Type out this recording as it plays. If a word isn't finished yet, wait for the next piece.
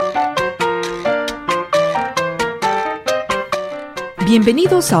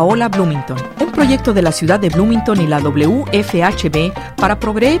Bienvenidos a Hola Bloomington, un proyecto de la ciudad de Bloomington y la WFHB para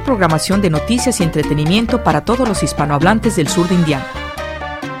proveer programación de noticias y entretenimiento para todos los hispanohablantes del sur de Indiana.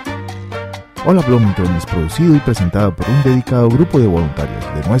 Hola Bloomington es producido y presentado por un dedicado grupo de voluntarios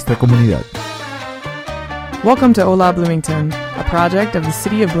de nuestra comunidad. Welcome to Hola Bloomington, a project of the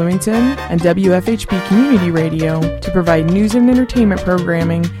City of Bloomington and WFHB Community Radio to provide news and entertainment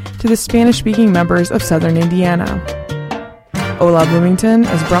programming to the Spanish-speaking members of Southern Indiana. Hola Bloomington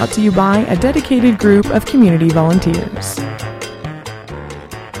is brought to you by a dedicated group of community volunteers.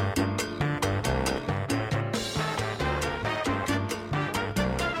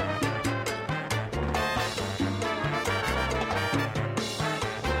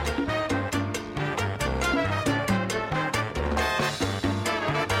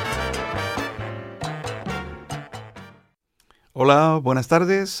 Hola, buenas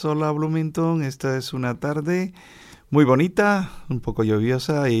tardes. Hola Bloomington. Esta es una tarde muy bonita, un poco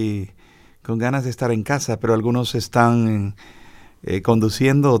lluviosa y con ganas de estar en casa, pero algunos están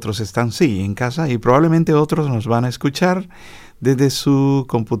conduciendo, otros están en casa y probablemente otros nos van a escuchar desde su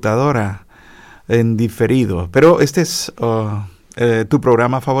computadora en diferido. Pero este es tu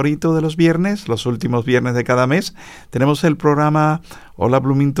programa favorito de los viernes, los últimos viernes de cada mes. Tenemos el programa Hola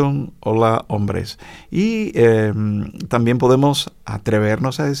Bloomington, Hola Hombres. Y también podemos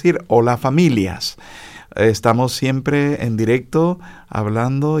atrevernos a decir Hola Familias. Estamos siempre en directo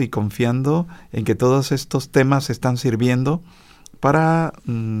hablando y confiando en que todos estos temas están sirviendo para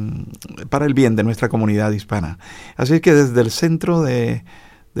el bien de nuestra comunidad hispana. Así que desde el centro de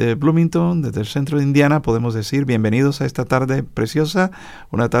Bloomington, desde el centro de Indiana, podemos decir bienvenidos a esta tarde preciosa,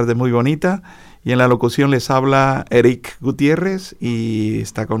 una tarde muy bonita. Y en la locución les habla Eric Gutiérrez y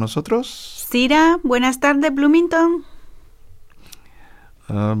está con nosotros Cira. Buenas tardes, Bloomington.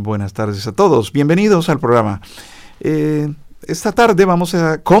 Buenas tardes a todos. Bienvenidos al programa. Esta tarde vamos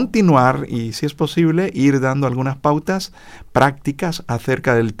a continuar y, si es posible, ir dando algunas pautas prácticas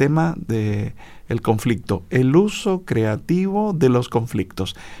acerca del tema del conflicto, el uso creativo de los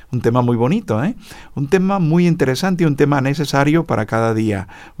conflictos. Un tema muy bonito, un tema muy interesante y un tema necesario para cada día,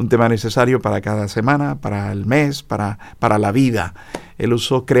 un tema necesario para cada semana, para el mes, para la vida. El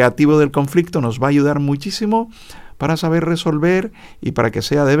uso creativo del conflicto nos va a ayudar muchísimo para saber resolver y para que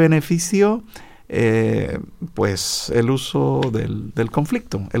sea de beneficio pues el uso del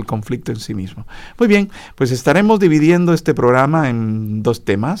conflicto, el conflicto en sí mismo. Muy bien, pues estaremos dividiendo este programa en dos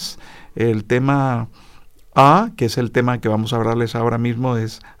temas. El tema A, que es el tema que vamos a hablarles ahora mismo,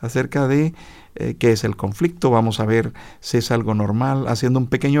 es acerca de qué es el conflicto. Vamos a ver si es algo normal, haciendo un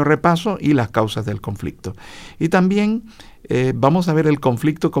pequeño repaso y las causas del conflicto. Y también vamos a ver el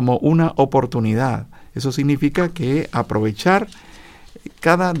conflicto como una oportunidad. Eso significa que aprovechar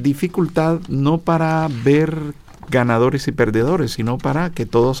cada dificultad no para ver ganadores y perdedores, sino para que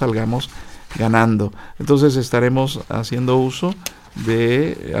todos salgamos ganando. Entonces estaremos haciendo uso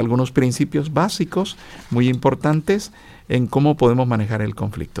de algunos principios básicos muy importantes en cómo podemos manejar el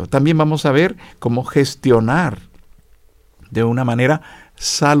conflicto. También vamos a ver cómo gestionar de una manera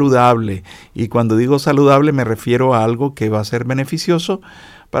saludable. Y cuando digo saludable me refiero a algo que va a ser beneficioso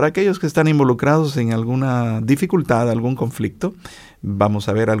para aquellos que están involucrados en alguna dificultad, algún conflicto. Vamos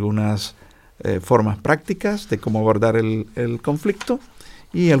a ver algunas formas prácticas de cómo abordar el conflicto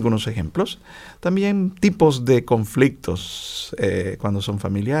y algunos ejemplos. También tipos de conflictos cuando son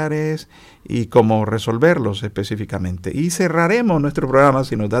familiares y cómo resolverlos específicamente. Y cerraremos nuestro programa,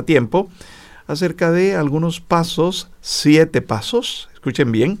 si nos da tiempo, acerca de algunos pasos, 7 pasos,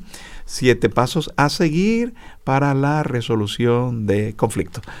 escuchen bien, 7 pasos a seguir para la resolución de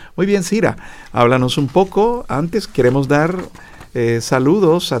conflicto. Muy bien, Cira, háblanos un poco. Antes queremos dar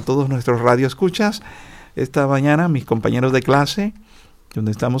saludos a todos nuestros radioescuchas. Esta mañana mis compañeros de clase,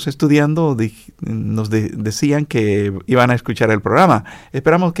 donde estamos estudiando, nos decían que iban a escuchar el programa.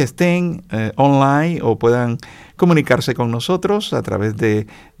 Esperamos que estén online o puedan comunicarse con nosotros a través de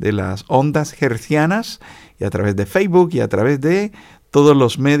las ondas hertzianas y a través de Facebook y a través de todos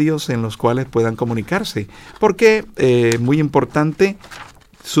los medios en los cuales puedan comunicarse. Porque muy importante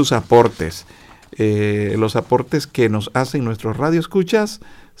sus aportes. Los aportes que nos hacen nuestros radioescuchas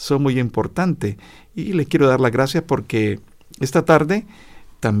son muy importantes. Y les quiero dar las gracias porque esta tarde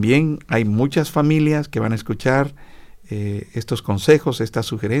también hay muchas familias que van a escuchar estos consejos, estas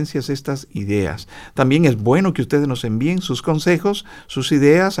sugerencias, estas ideas. También es bueno que ustedes nos envíen sus consejos, sus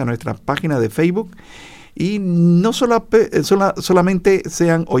ideas a nuestra página de Facebook. Y no solamente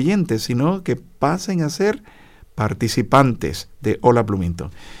sean oyentes, sino que pasen a ser participantes de Hola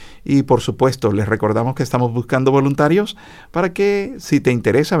Bloomington. Y por supuesto, les recordamos que estamos buscando voluntarios para que, si te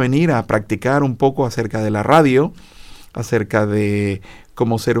interesa venir a practicar un poco acerca de la radio, acerca de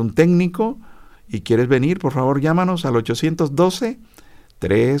cómo ser un técnico y quieres venir, por favor llámanos al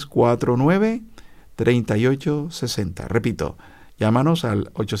 812-349-3860. Repito, llámanos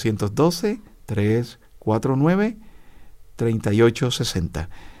al 812-349-3860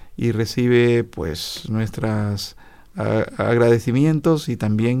 y recibe pues nuestros agradecimientos y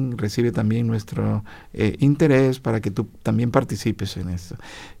también recibe también nuestro interés para que tú también participes en esto.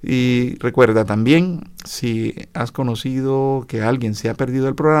 Y recuerda también, si has conocido que alguien se ha perdido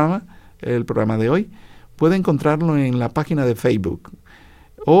el programa de hoy, puede encontrarlo en la página de Facebook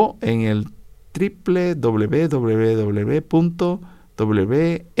o en el www.wf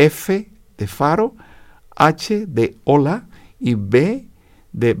de Faro, H de Hola y B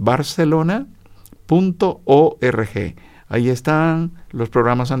de Barcelona.org. Ahí están los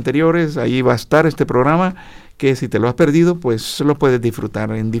programas anteriores, ahí va a estar este programa que si te lo has perdido, pues lo puedes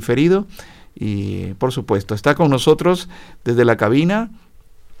disfrutar en diferido. Y por supuesto, está con nosotros desde la cabina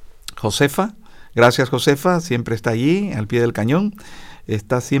Josefa. Gracias, Josefa, siempre está allí al pie del cañón.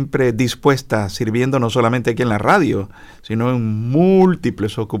 Está siempre dispuesta, sirviendo no solamente aquí en la radio, sino en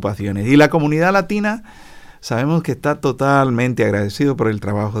múltiples ocupaciones. Y la comunidad latina, sabemos que está totalmente agradecido por el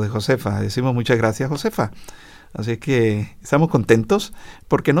trabajo de Josefa. Decimos muchas gracias, Josefa. Así que estamos contentos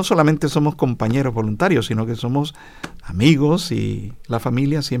porque no solamente somos compañeros voluntarios, sino que somos amigos y la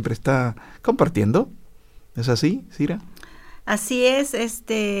familia siempre está compartiendo. ¿Es así, Cira? Así es,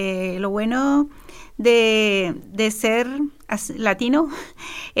 lo bueno de ser latino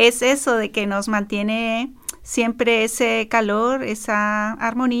es eso, de que nos mantiene siempre ese calor, esa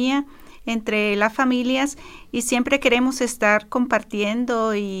armonía entre las familias y siempre queremos estar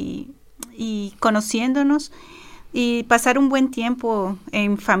compartiendo y conociéndonos y pasar un buen tiempo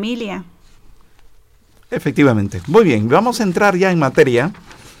en familia. Efectivamente. Muy bien, vamos a entrar ya en materia.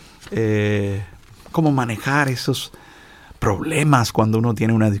 Cómo manejar esos problemas cuando uno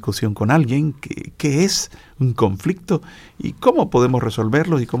tiene una discusión con alguien, qué es un conflicto y cómo podemos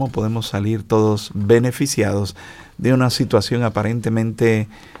resolverlo y cómo podemos salir todos beneficiados de una situación aparentemente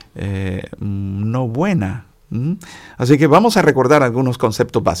no buena. Así que vamos a recordar algunos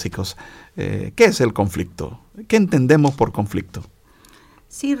conceptos básicos. ¿Qué es el conflicto? ¿Qué entendemos por conflicto?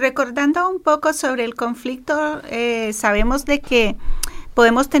 Sí, recordando un poco sobre el conflicto, sabemos de que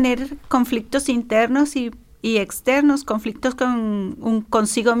podemos tener conflictos internos y externos, conflictos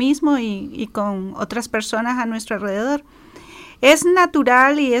consigo mismo y con otras personas a nuestro alrededor. Es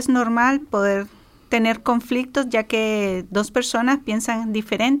natural y es normal poder tener conflictos, ya que dos personas piensan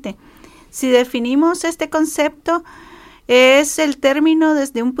diferente. Si definimos este concepto, es el término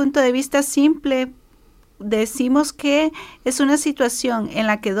desde un punto de vista simple. Decimos que es una situación en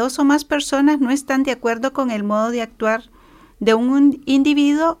la que dos o más personas no están de acuerdo con el modo de actuar de un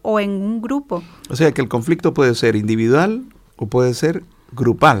individuo o en un grupo. O sea que el conflicto puede ser individual o puede ser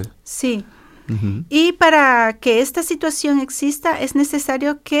grupal. Sí. Uh-huh. Y para que esta situación exista es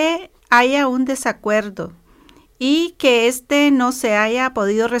necesario que haya un desacuerdo y que éste no se haya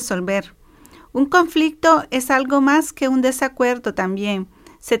podido resolver. Un conflicto es algo más que un desacuerdo también.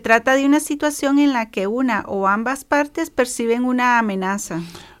 Se trata de una situación en la que una o ambas partes perciben una amenaza.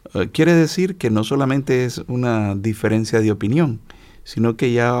 Quiere decir que no solamente es una diferencia de opinión, sino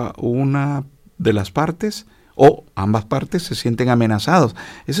que ya una de las partes o ambas partes se sienten amenazados.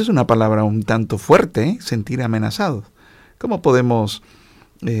 Esa es una palabra un tanto fuerte, ¿eh? Sentir amenazados. ¿Cómo podemos,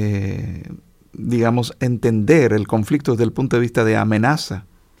 entender el conflicto desde el punto de vista de amenaza?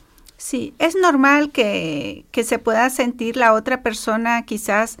 Sí, es normal que se pueda sentir la otra persona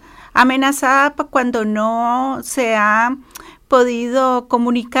quizás amenazada cuando no se ha podido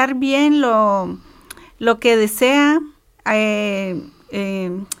comunicar bien lo que desea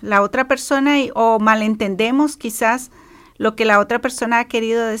la otra persona o malentendemos quizás lo que la otra persona ha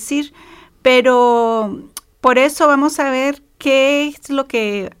querido decir, pero por eso vamos a ver qué es lo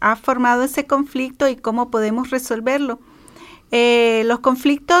que ha formado ese conflicto y cómo podemos resolverlo. Los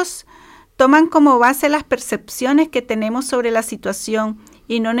conflictos toman como base las percepciones que tenemos sobre la situación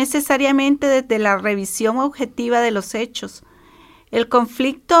y no necesariamente desde la revisión objetiva de los hechos. El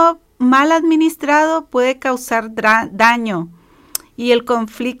conflicto mal administrado puede causar daño y el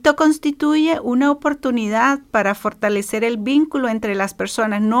conflicto constituye una oportunidad para fortalecer el vínculo entre las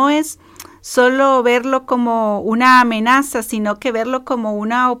personas. No es solo verlo como una amenaza, sino que verlo como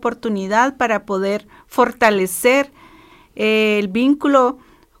una oportunidad para poder fortalecer el vínculo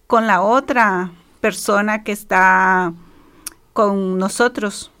con la otra persona que está con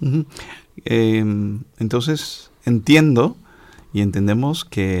nosotros. Uh-huh. Entonces entiendo y entendemos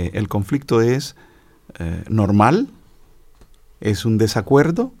que el conflicto es normal, es un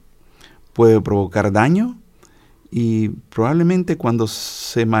desacuerdo, puede provocar daño Y probablemente cuando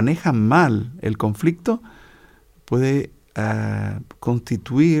se maneja mal el conflicto, puede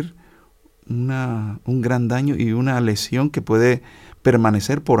constituir un gran daño y una lesión que puede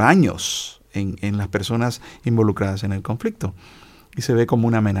permanecer por años en las personas involucradas en el conflicto. Y se ve como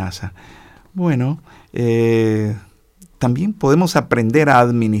una amenaza. Bueno, también podemos aprender a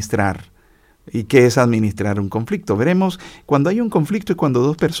administrar. ¿Y qué es administrar un conflicto? Veremos, cuando hay un conflicto y cuando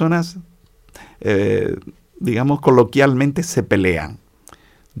dos personas, digamos coloquialmente, se pelean,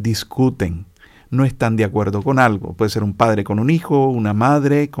 discuten, no están de acuerdo con algo. Puede ser un padre con un hijo, una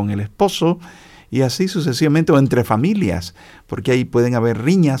madre con el esposo, y así sucesivamente, o entre familias, porque ahí pueden haber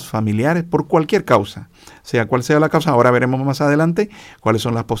riñas familiares por cualquier causa, sea cual sea la causa. Ahora veremos más adelante cuáles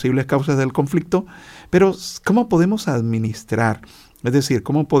son las posibles causas del conflicto, pero ¿cómo podemos administrar? Es decir,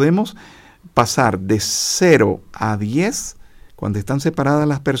 ¿cómo podemos pasar de 0 a 10 cuando están separadas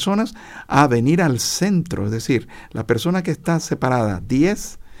las personas a venir al centro? Es decir, la persona que está separada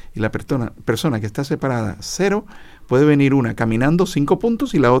 10 y la persona que está separada 0, puede venir una caminando 5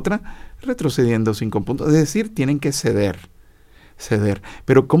 puntos y la otra retrocediendo 5 puntos. Es decir, tienen que ceder.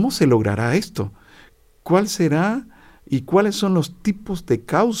 Pero ¿cómo se logrará esto? ¿Cuál será y cuáles son los tipos de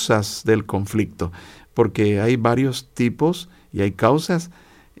causas del conflicto? Porque hay varios tipos y hay causas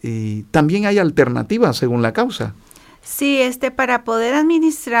y también hay alternativas según la causa. Sí, para poder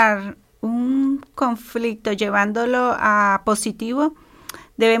administrar un conflicto llevándolo a positivo,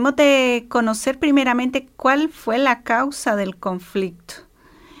 debemos de conocer primeramente cuál fue la causa del conflicto.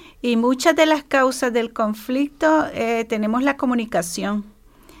 Y muchas de las causas del conflicto tenemos la comunicación.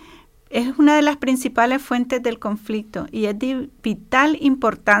 Es una de las principales fuentes del conflicto y es de vital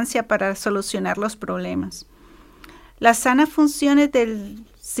importancia para solucionar los problemas. Las sanas funciones del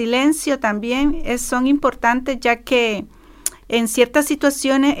silencio también son importantes, ya que en ciertas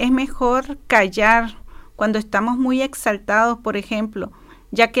situaciones es mejor callar cuando estamos muy exaltados, por ejemplo,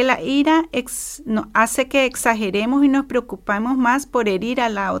 ya que la ira hace que exageremos y nos preocupamos más por herir a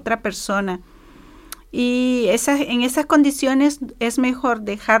la otra persona. Y en esas condiciones es mejor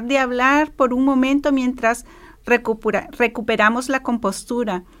dejar de hablar por un momento mientras recuperamos la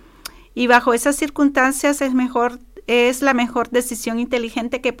compostura. Y bajo esas circunstancias es la mejor decisión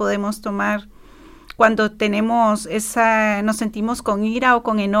inteligente que podemos tomar cuando nos sentimos con ira o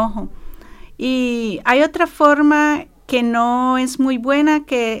con enojo. Y hay otra forma que no es muy buena,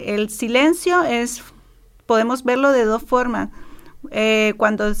 que el silencio podemos verlo de dos formas.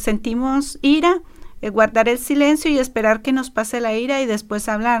 Cuando sentimos ira, guardar el silencio y esperar que nos pase la ira y después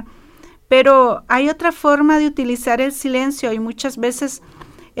hablar. Pero hay otra forma de utilizar el silencio y muchas veces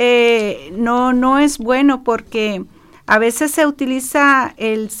no es bueno, porque a veces se utiliza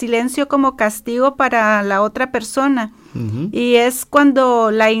el silencio como castigo para la otra persona. Uh-huh. Y es cuando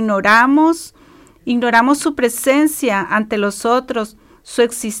la ignoramos su presencia ante los otros, su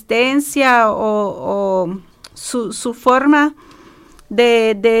existencia o su forma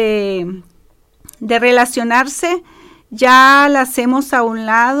de relacionarse, ya la hacemos a un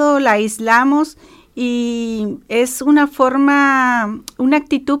lado, la aislamos, y es una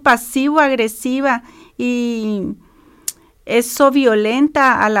actitud pasivo-agresiva, y eso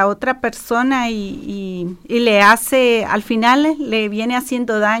violenta a la otra persona y al final le viene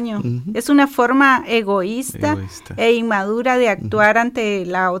haciendo daño. Uh-huh. Es una forma egoísta e inmadura de actuar ante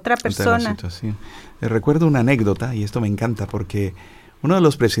la otra persona. Recuerdo una anécdota, y esto me encanta porque uno de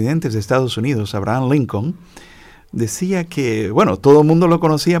los presidentes de Estados Unidos, Abraham Lincoln, decía que, todo el mundo lo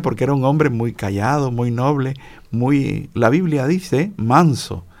conocía porque era un hombre muy callado, muy noble, la Biblia dice,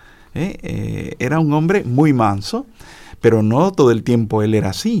 manso. Era un hombre muy manso, pero no todo el tiempo él era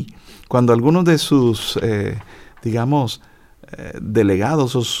así. Cuando algunos de sus,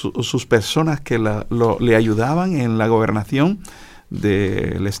 delegados o sus personas que le ayudaban en la gobernación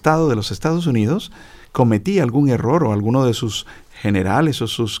del Estado de los Estados Unidos, cometía algún error, o alguno de sus generales o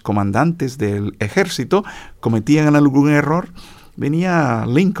sus comandantes del ejército cometían algún error, venía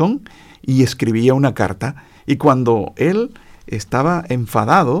Lincoln y escribía una carta, y cuando él estaba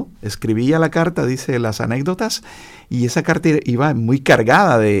enfadado, escribía la carta, dice las anécdotas, y esa carta iba muy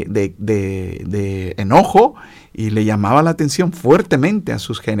cargada de enojo, y le llamaba la atención fuertemente a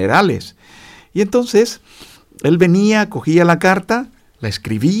sus generales. Y entonces él venía, cogía la carta, la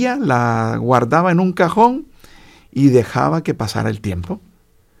escribía, la guardaba en un cajón y dejaba que pasara el tiempo.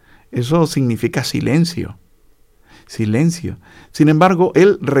 Eso significa silencio. Silencio. Sin embargo,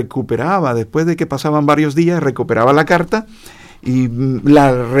 él recuperaba, después de que pasaban varios días, recuperaba la carta y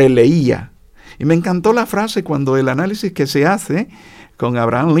la releía. Y me encantó la frase cuando el análisis que se hace con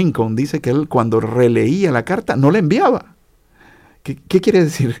Abraham Lincoln dice que él, cuando releía la carta, no la enviaba. ¿Qué quiere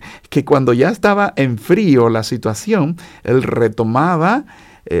decir? Que cuando ya estaba en frío la situación, él retomaba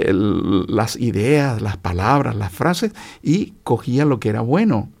las ideas, las palabras, las frases y cogía lo que era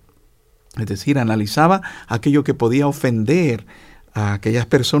bueno. Es decir, analizaba aquello que podía ofender a aquellas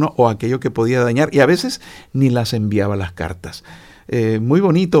personas o aquello que podía dañar, y a veces ni las enviaba las cartas. Muy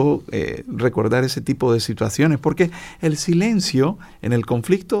bonito recordar ese tipo de situaciones, porque el silencio en el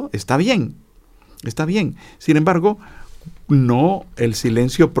conflicto está bien. Sin embargo, no el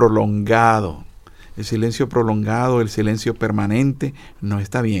silencio prolongado. El silencio prolongado, el silencio permanente, no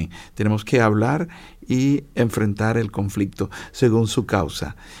está bien. Tenemos que hablar y enfrentar el conflicto según su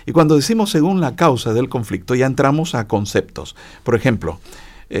causa. Y cuando decimos según la causa del conflicto, ya entramos a conceptos. Por ejemplo,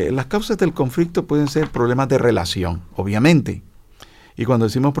 las causas del conflicto pueden ser problemas de relación, obviamente. Y cuando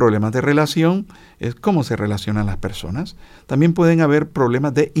decimos problemas de relación, es cómo se relacionan las personas. También pueden haber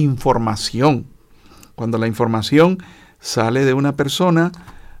problemas de información. Cuando la información sale de una persona,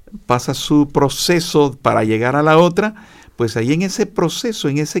 pasa su proceso para llegar a la otra, pues ahí en ese proceso,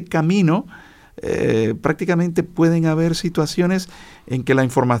 en ese camino, prácticamente pueden haber situaciones en que la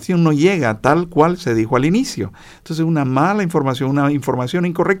información no llega tal cual se dijo al inicio. Entonces una mala información, una información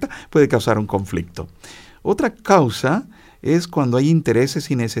incorrecta puede causar un conflicto. Otra causa es cuando hay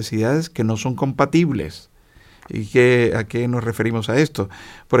intereses y necesidades que no son compatibles. ¿Y a qué nos referimos a esto?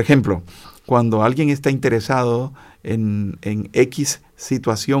 Por ejemplo, cuando alguien está interesado en X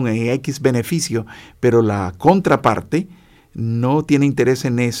situación, en X beneficio, pero la contraparte no tiene interés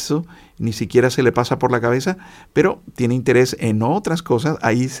en eso, ni siquiera se le pasa por la cabeza, pero tiene interés en otras cosas,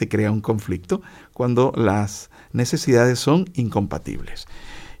 ahí se crea un conflicto cuando las necesidades son incompatibles.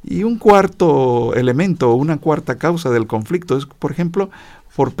 Y un cuarto elemento, una cuarta causa del conflicto es, por ejemplo,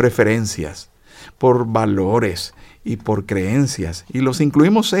 por preferencias, por valores y por creencias. Y los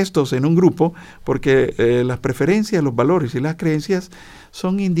incluimos estos en un grupo porque las preferencias, los valores y las creencias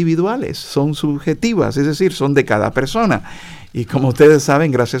son individuales, son subjetivas, es decir, son de cada persona. Y como ustedes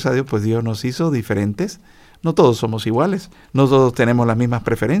saben, gracias a Dios, pues Dios nos hizo diferentes. No todos somos iguales, no todos tenemos las mismas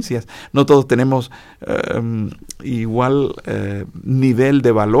preferencias, no todos tenemos igual nivel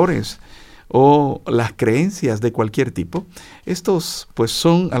de valores o las creencias de cualquier tipo. Estos pues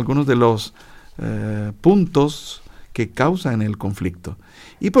son algunos de los puntos que causan el conflicto.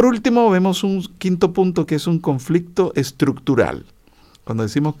 Y por último vemos un quinto punto que es un conflicto estructural. Cuando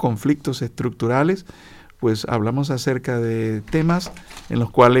decimos conflictos estructurales, pues hablamos acerca de temas en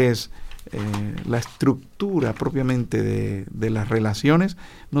los cuales la estructura propiamente de las relaciones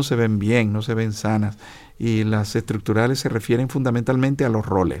no se ven bien, no se ven sanas, y las estructurales se refieren fundamentalmente a los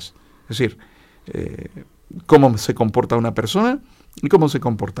roles, es decir, cómo se comporta una persona y cómo se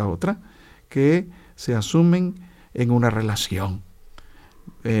comporta otra, que se asumen en una relación.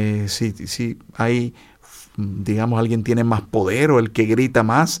 Si hay, digamos, alguien tiene más poder, o el que grita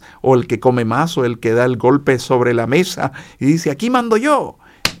más, o el que come más, o el que da el golpe sobre la mesa y dice, aquí mando yo,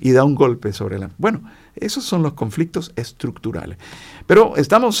 y da un golpe sobre la... Bueno, esos son los conflictos estructurales. Pero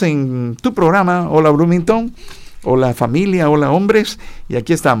estamos en tu programa, Hola Bloomington, hola familia, hola hombres, y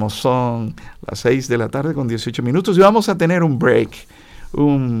aquí estamos, son las 6 de la tarde con 18 minutos, y vamos a tener un break,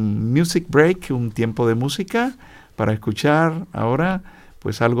 un music break, un tiempo de música para escuchar ahora,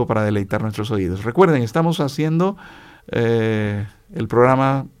 pues algo para deleitar nuestros oídos. Recuerden, estamos haciendo el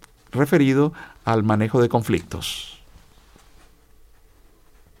programa referido al manejo de conflictos.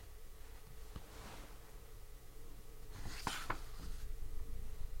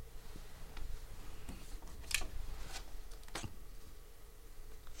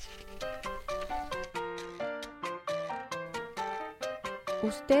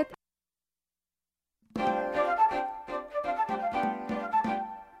 Usted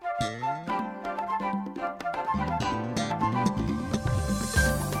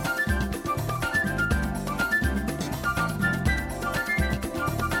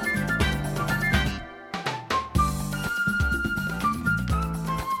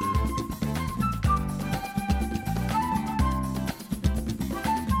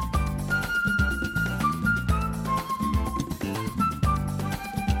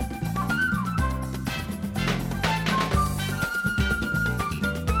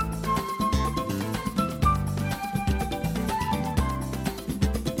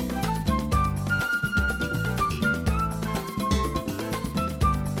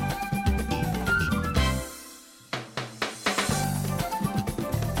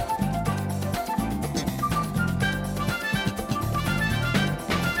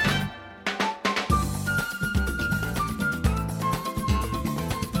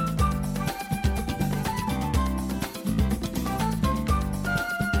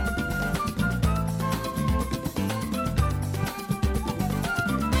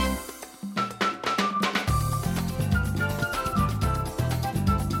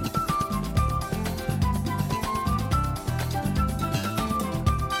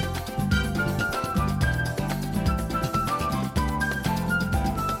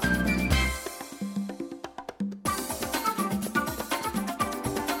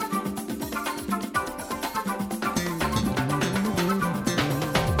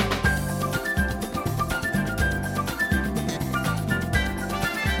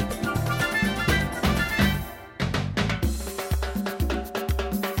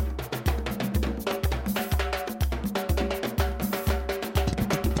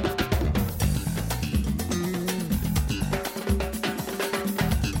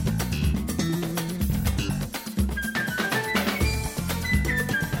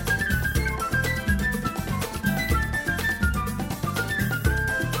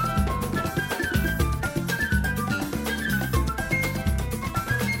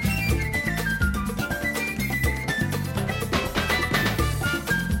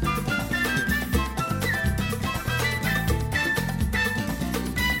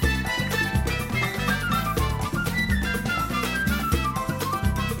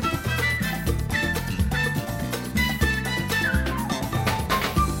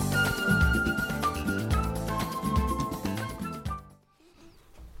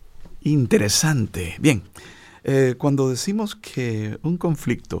Interesante. Bien, cuando decimos que un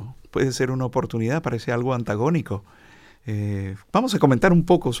conflicto puede ser una oportunidad, parece algo antagónico. Vamos a comentar un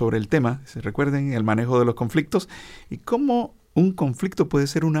poco sobre el tema, si recuerden, el manejo de los conflictos y cómo un conflicto puede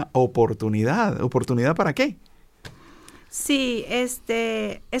ser una oportunidad. ¿Oportunidad para qué? Sí,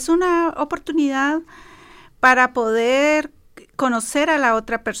 es una oportunidad para poder conocer a la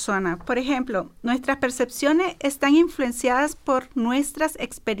otra persona. Por ejemplo, nuestras percepciones están influenciadas por nuestras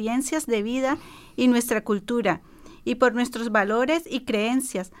experiencias de vida y nuestra cultura, y por nuestros valores y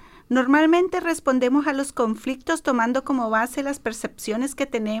creencias. Normalmente respondemos a los conflictos tomando como base las percepciones que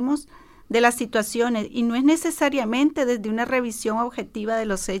tenemos de las situaciones, y no es necesariamente desde una revisión objetiva de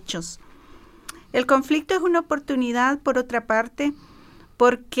los hechos. El conflicto es una oportunidad, por otra parte,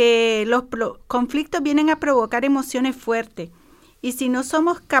 porque los conflictos vienen a provocar emociones fuertes. Y si no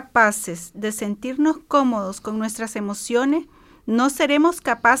somos capaces de sentirnos cómodos con nuestras emociones, no seremos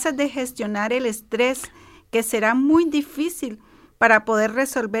capaces de gestionar el estrés, que será muy difícil para poder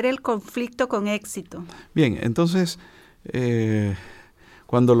resolver el conflicto con éxito. Bien, entonces,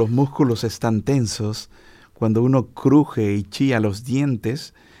 cuando los músculos están tensos, cuando uno cruje y chilla los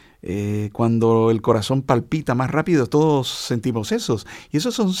dientes, cuando el corazón palpita más rápido, todos sentimos esos. Y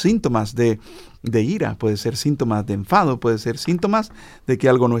esos son síntomas de ira, puede ser síntomas de enfado, puede ser síntomas de que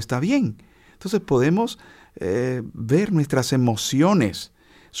algo no está bien. Entonces podemos ver nuestras emociones.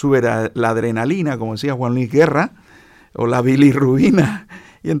 Sube la adrenalina, como decía Juan Luis Guerra, o la bilirrubina.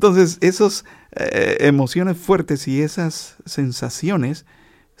 Y entonces esas emociones fuertes y esas sensaciones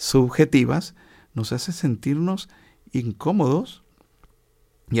subjetivas nos hacen sentirnos incómodos,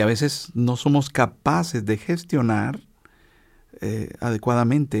 y a veces no somos capaces de gestionar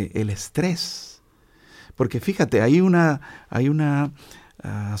adecuadamente el estrés. Porque fíjate, hay una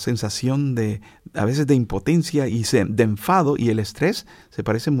sensación a veces de impotencia y de enfado, y el estrés se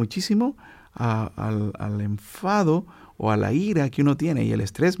parece muchísimo al enfado o a la ira que uno tiene. Y el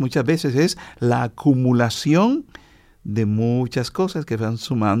estrés muchas veces es la acumulación de muchas cosas que van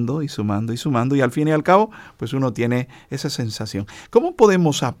sumando y sumando y sumando, y al fin y al cabo, pues uno tiene esa sensación. ¿Cómo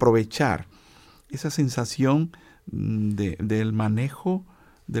podemos aprovechar esa sensación del manejo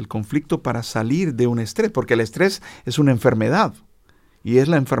del conflicto para salir de un estrés? Porque el estrés es una enfermedad, y es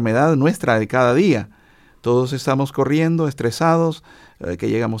la enfermedad nuestra de cada día. Todos estamos corriendo, estresados, que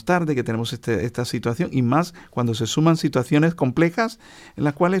llegamos tarde, que tenemos esta situación, y más cuando se suman situaciones complejas en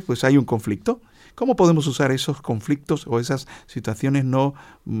las cuales pues hay un conflicto. ¿Cómo podemos usar esos conflictos o esas situaciones no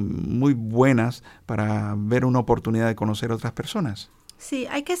muy buenas para ver una oportunidad de conocer a otras personas? Sí,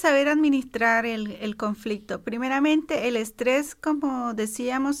 hay que saber administrar el conflicto. Primeramente, el estrés, como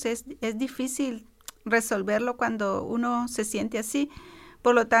decíamos, es difícil resolverlo cuando uno se siente así.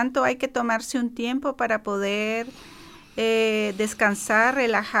 Por lo tanto, hay que tomarse un tiempo para poder descansar,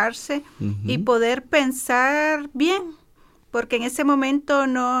 relajarse y poder pensar bien. Porque en ese momento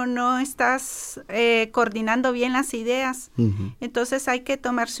no estás coordinando bien las ideas. Entonces hay que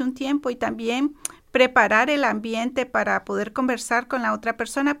tomarse un tiempo y también preparar el ambiente para poder conversar con la otra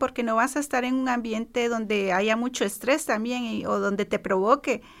persona, porque no vas a estar en un ambiente donde haya mucho estrés también o donde te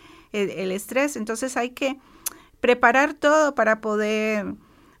provoque el estrés. Entonces hay que preparar todo para poder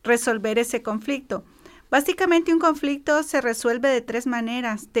resolver ese conflicto. Básicamente un conflicto se resuelve de 3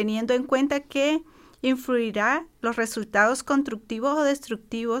 maneras, teniendo en cuenta que influirá los resultados constructivos o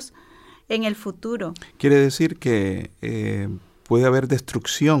destructivos en el futuro. Quiere decir que puede haber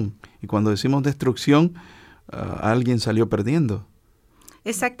destrucción, y cuando decimos destrucción, alguien salió perdiendo.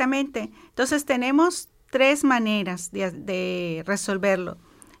 Exactamente. Entonces tenemos 3 maneras de resolverlo.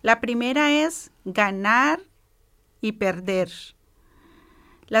 La primera es ganar y perder.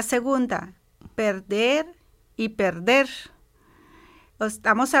 La segunda, perder y perder.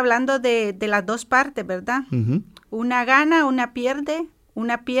 Estamos hablando de las 2 partes, ¿verdad? Una gana, una pierde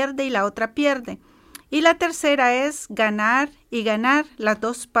y la otra pierde. Y la tercera es ganar y ganar. Las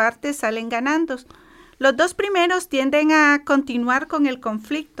 2 partes salen ganando. Los 2 primeros tienden a continuar con el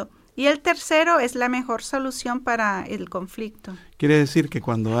conflicto, y el tercero es la mejor solución para el conflicto. Quiere decir que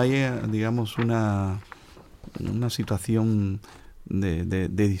cuando hay, digamos, una situación de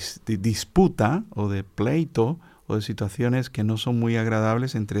disputa o de pleito, o de situaciones que no son muy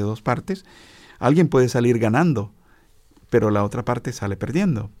agradables entre 2 partes, alguien puede salir ganando, pero la otra parte sale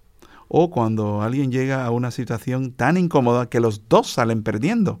perdiendo. O cuando alguien llega a una situación tan incómoda que los 2 salen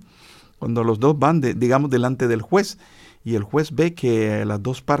perdiendo. Cuando los 2 van, digamos, delante del juez, y el juez ve que las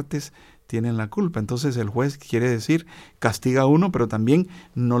 2 partes tienen la culpa. Entonces el juez, quiere decir, castiga a uno, pero también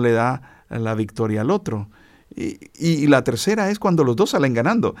no le da la victoria al otro. Y la tercera es cuando los 2 salen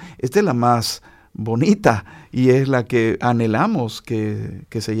ganando. Esta es la más bonita y es la que anhelamos que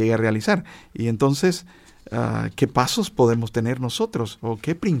se llegue a realizar. Y entonces, ¿qué pasos podemos tener nosotros? ¿O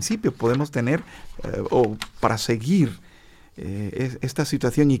qué principios podemos tener o para seguir esta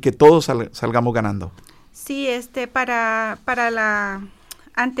situación y que todos salgamos ganando? Sí, para la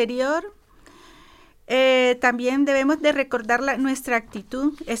anterior, también debemos de recordar nuestra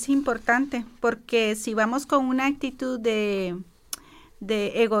actitud. Es importante, porque si vamos con una actitud de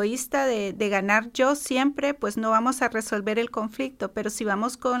egoísta, de ganar yo siempre, pues no vamos a resolver el conflicto. Pero si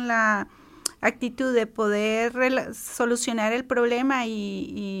vamos con la actitud de poder solucionar el problema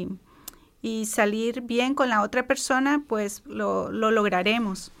y salir bien con la otra persona, pues lo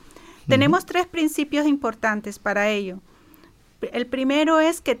lograremos. Tenemos 3 principios importantes para ello. El primero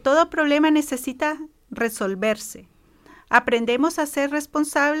es que todo problema necesita resolverse. Aprendemos a ser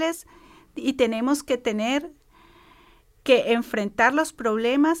responsables y tenemos que enfrentar los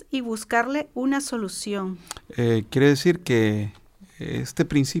problemas y buscarle una solución. Quiere decir que este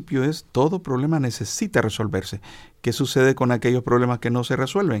principio es: todo problema necesita resolverse. ¿Qué sucede con aquellos problemas que no se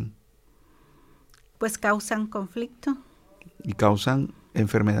resuelven? Pues causan conflicto. Y causan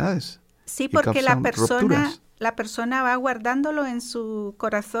enfermedades. Sí, porque la persona va guardándolo en su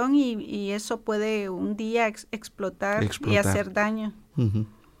corazón y eso puede un día explotar y hacer daño. Uh-huh.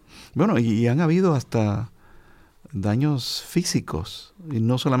 Bueno, y han habido hasta daños físicos, y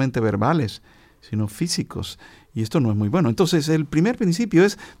no solamente verbales, sino físicos. Y esto no es muy bueno. Entonces, el primer principio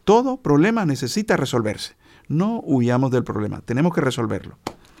es: todo problema necesita resolverse. No huyamos del problema, tenemos que resolverlo.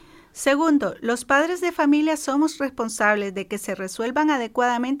 Segundo, los padres de familia somos responsables de que se resuelvan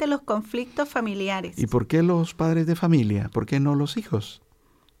adecuadamente los conflictos familiares. ¿Y por qué los padres de familia? ¿Por qué no los hijos?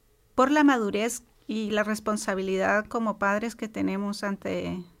 Por la madurez y la responsabilidad como padres que tenemos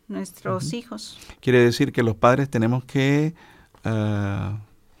ante nuestros hijos. Quiere decir que los padres tenemos que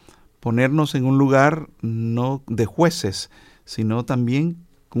ponernos en un lugar no de jueces, sino también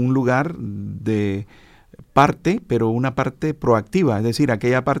un lugar de parte, pero una parte proactiva, es decir,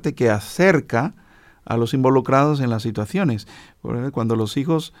 aquella parte que acerca a los involucrados en las situaciones. Cuando los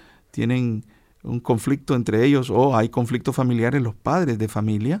hijos tienen un conflicto entre ellos o hay conflictos familiares, los padres de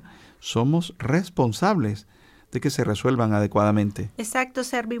familia somos responsables de que se resuelvan adecuadamente. Exacto,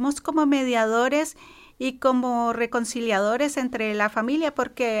 servimos como mediadores y como reconciliadores entre la familia,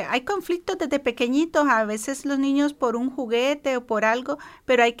 porque hay conflictos desde pequeñitos, a veces los niños por un juguete o por algo,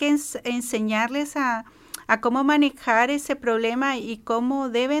 pero hay que enseñarles a cómo manejar ese problema y cómo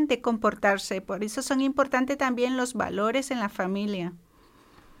deben de comportarse. Por eso son importantes también los valores en la familia.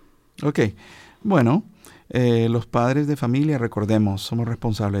 Ok, bueno, los padres de familia, recordemos, somos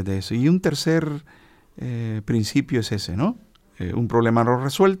responsables de eso. Y un tercer principio es ese, ¿no? Un problema no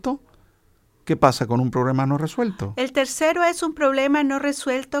resuelto. ¿Qué pasa con un problema no resuelto? El tercero es un problema no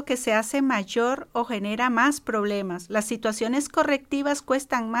resuelto que se hace mayor o genera más problemas. Las situaciones correctivas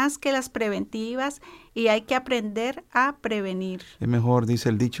cuestan más que las preventivas y hay que aprender a prevenir. Es mejor, dice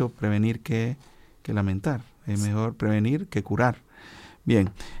el dicho, prevenir que lamentar. Es mejor prevenir que curar.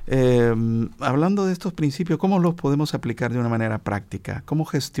 Bien, hablando de estos principios, ¿cómo los podemos aplicar de una manera práctica? ¿Cómo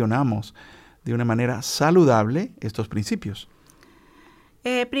gestionamos de una manera saludable estos principios?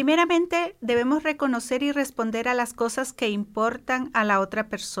 Primeramente, debemos reconocer y responder a las cosas que importan a la otra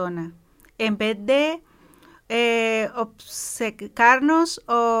persona, en vez de obcecarnos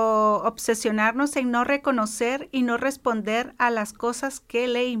o obsesionarnos en no reconocer y no responder a las cosas que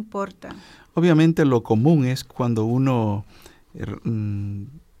le importan. Obviamente lo común es cuando uno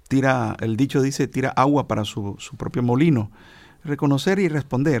tira, el dicho dice, tira agua para su propio molino. Reconocer y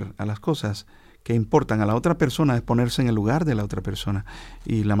responder a las cosas que importan a la otra persona es ponerse en el lugar de la otra persona.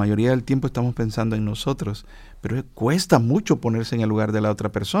 Y la mayoría del tiempo estamos pensando en nosotros, pero cuesta mucho ponerse en el lugar de la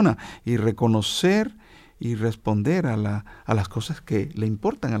otra persona y reconocer y responder a las cosas que le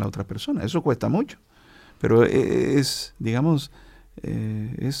importan a la otra persona. Eso cuesta mucho, pero es, digamos,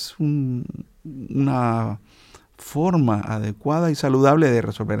 es una forma adecuada y saludable de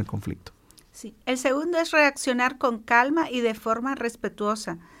resolver el conflicto. Sí. El segundo es reaccionar con calma y de forma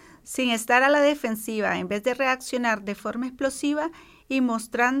respetuosa, sin estar a la defensiva, en vez de reaccionar de forma explosiva y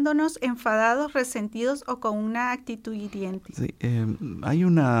mostrándonos enfadados, resentidos o con una actitud hiriente. Sí, hay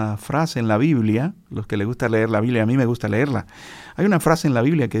una frase en la Biblia, los que les gusta leer la Biblia, a mí me gusta leerla, hay una frase en la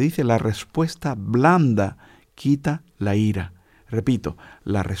Biblia que dice: la respuesta blanda quita la ira. Repito,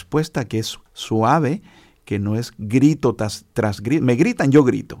 la respuesta que es suave, que no es grito tras grito, me gritan, yo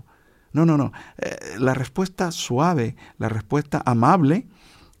grito. No. La respuesta suave, la respuesta amable,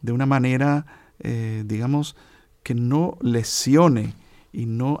 de una manera, digamos, que no lesione y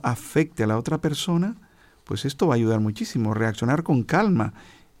no afecte a la otra persona, pues esto va a ayudar muchísimo. Reaccionar con calma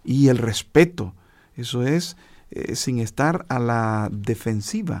y el respeto. Eso es sin estar a la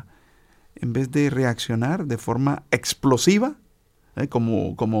defensiva. En vez de reaccionar de forma explosiva,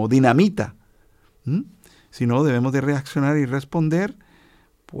 como dinamita, sino debemos de reaccionar y responder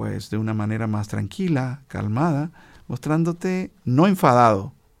pues de una manera más tranquila, calmada, mostrándote no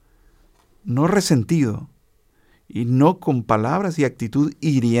enfadado, no resentido y no con palabras y actitud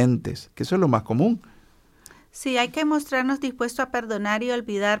hirientes, que eso es lo más común. Sí, hay que mostrarnos dispuestos a perdonar y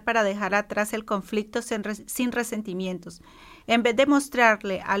olvidar para dejar atrás el conflicto sin resentimientos, en vez de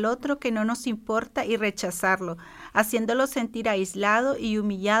mostrarle al otro que no nos importa y rechazarlo, haciéndolo sentir aislado y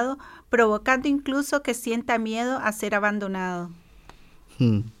humillado, provocando incluso que sienta miedo a ser abandonado.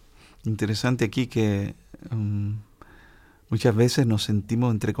 Interesante aquí que muchas veces nos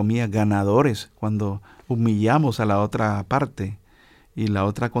sentimos, entre comillas, ganadores cuando humillamos a la otra parte. Y la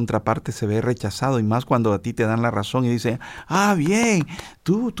otra contraparte se ve rechazado, y más cuando a ti te dan la razón y dicen, bien,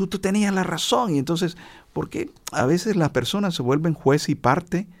 tú tenías la razón. Y entonces, ¿por qué a veces las personas se vuelven juez y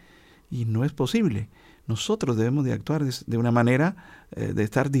parte? Y no es posible. Nosotros debemos de actuar de una manera de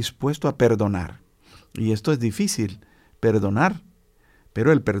estar dispuesto a perdonar. Y esto es difícil, perdonar.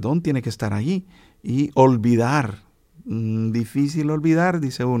 Pero el perdón tiene que estar allí. Y olvidar. Difícil olvidar,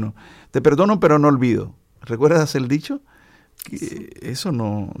 dice uno. Te perdono, pero no olvido. ¿Recuerdas el dicho? Eso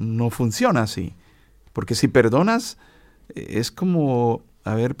no funciona así, porque si perdonas es como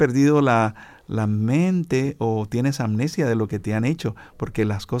haber perdido la mente o tienes amnesia de lo que te han hecho, porque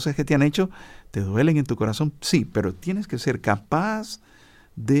las cosas que te han hecho te duelen en tu corazón, sí, pero tienes que ser capaz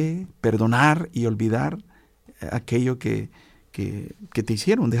de perdonar y olvidar aquello que te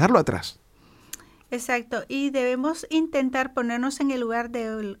hicieron, dejarlo atrás. Exacto, y debemos intentar ponernos en el lugar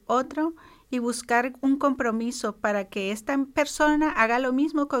del otro y buscar un compromiso para que esta persona haga lo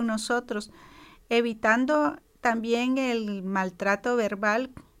mismo con nosotros, evitando también el maltrato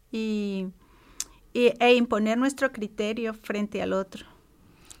verbal e imponer nuestro criterio frente al otro.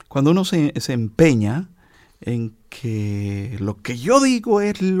 Cuando uno se empeña en que lo que yo digo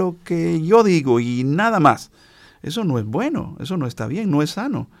es lo que yo digo y nada más, eso no es bueno, eso no está bien, no es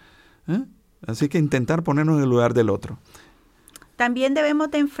sano. Así que intentar ponernos en el lugar del otro. También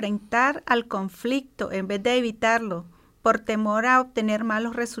debemos de enfrentar al conflicto en vez de evitarlo, por temor a obtener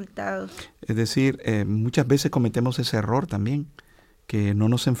malos resultados. Es decir, muchas veces cometemos ese error también, que no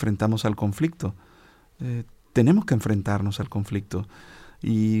nos enfrentamos al conflicto. Tenemos que enfrentarnos al conflicto.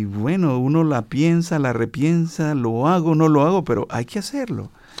 Y bueno, uno la piensa, la repiensa, lo hago, no lo hago, pero hay que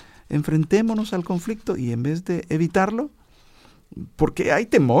hacerlo. Enfrentémonos al conflicto y en vez de evitarlo, porque hay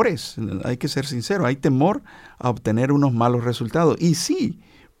temores, hay que ser sincero, hay temor a obtener unos malos resultados. Y sí,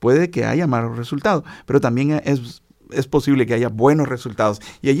 puede que haya malos resultados, pero también es posible que haya buenos resultados.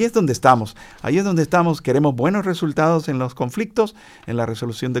 Y allí es donde estamos. Queremos buenos resultados en los conflictos, en la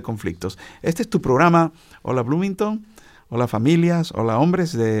resolución de conflictos. Este es tu programa, Hola Bloomington. Hola familias, hola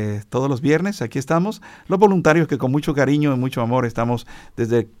hombres de todos los viernes, aquí estamos, los voluntarios que con mucho cariño y mucho amor estamos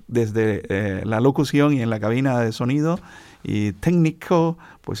desde la locución y en la cabina de sonido, y técnico,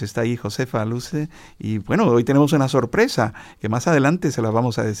 pues está ahí Josefa Luce, y bueno, hoy tenemos una sorpresa que más adelante se la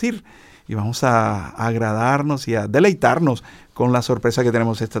vamos a decir, y vamos a agradarnos y a deleitarnos con la sorpresa que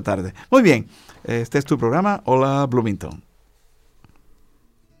tenemos esta tarde. Muy bien, este es tu programa, Hola Bloomington.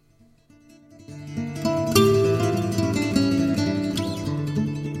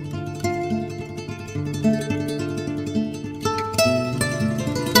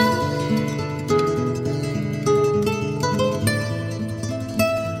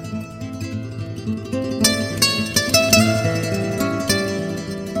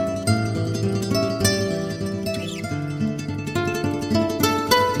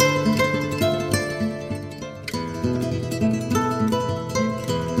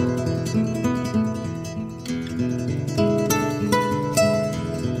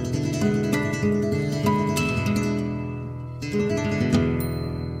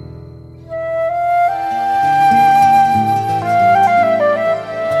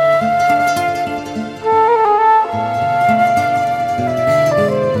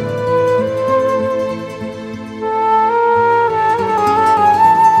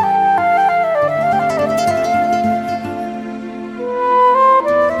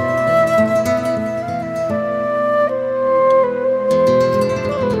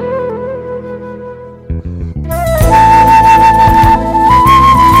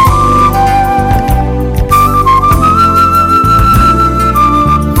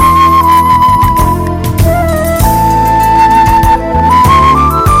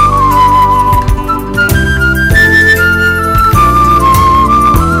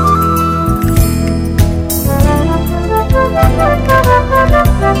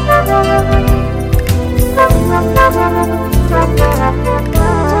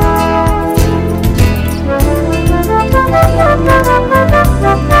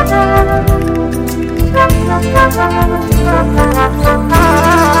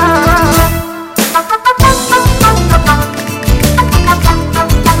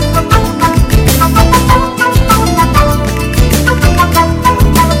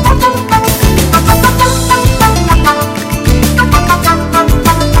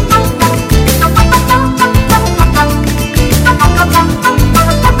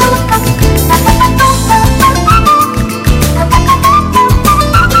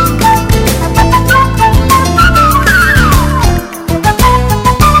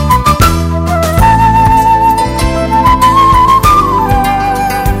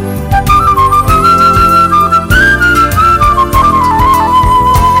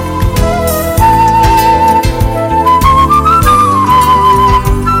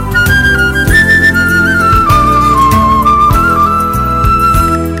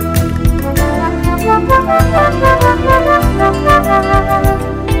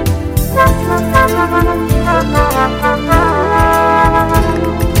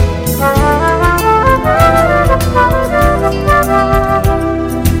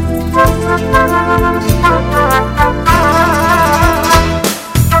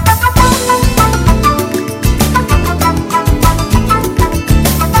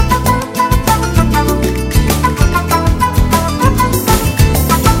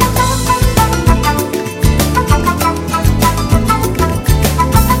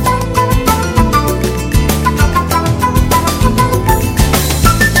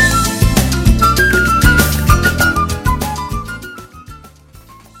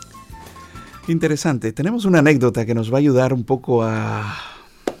 Qué interesante. Tenemos una anécdota que nos va a ayudar un poco a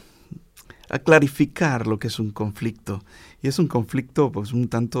clarificar lo que es un conflicto. Y es un conflicto pues un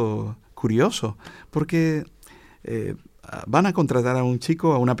tanto curioso, porque van a contratar a un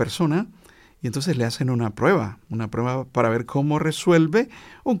chico, a una persona, y entonces le hacen una prueba para ver cómo resuelve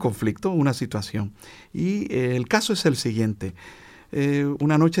un conflicto, una situación. Y el caso es el siguiente.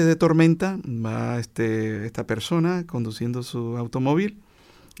 Una noche de tormenta va esta persona conduciendo su automóvil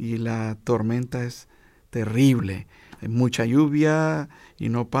y la tormenta es terrible. Hay mucha lluvia y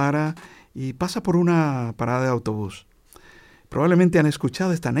no para, y pasa por una parada de autobús. Probablemente han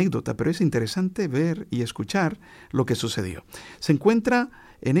escuchado esta anécdota, pero es interesante ver y escuchar lo que sucedió. Se encuentra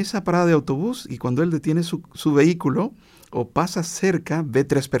en esa parada de autobús y cuando él detiene su vehículo o pasa cerca, ve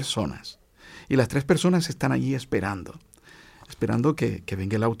 3 personas. Y las 3 personas están allí esperando que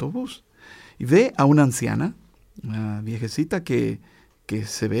venga el autobús. Y ve a una anciana, una viejecita que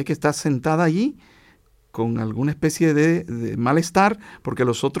se ve que está sentada allí con alguna especie de malestar porque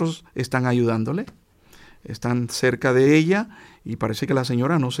los otros están ayudándole. Están cerca de ella y parece que la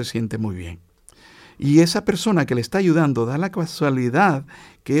señora no se siente muy bien. Y esa persona que le está ayudando da la casualidad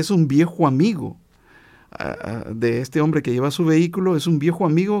que es un viejo amigo de este hombre que lleva su vehículo. Es un viejo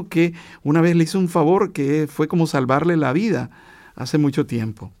amigo que una vez le hizo un favor que fue como salvarle la vida hace mucho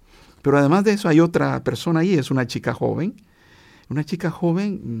tiempo. Pero además de eso hay otra persona ahí, es una chica joven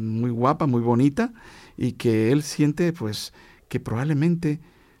muy guapa, muy bonita, y que él siente pues que probablemente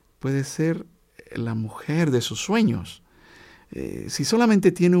puede ser la mujer de sus sueños. Si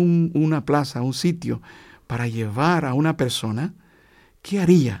solamente tiene una plaza, un sitio para llevar a una persona, ¿qué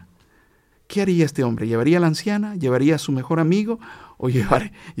haría? ¿Qué haría este hombre? ¿Llevaría a la anciana? ¿Llevaría a su mejor amigo? ¿O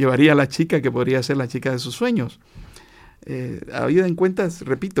llevaría a la chica que podría ser la chica de sus sueños? Habida en cuenta,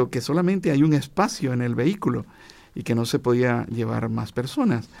 repito, que solamente hay un espacio en el vehículo y que no se podía llevar más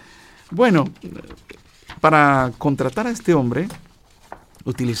personas. Bueno, para contratar a este hombre,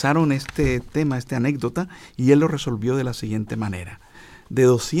 utilizaron esta anécdota, y él lo resolvió de la siguiente manera. De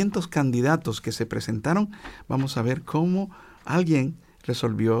 200 candidatos que se presentaron, vamos a ver cómo alguien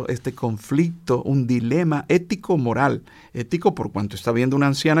resolvió este conflicto, un dilema ético-moral. Ético por cuanto está viendo una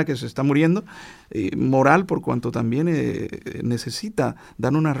anciana que se está muriendo, moral por cuanto también necesita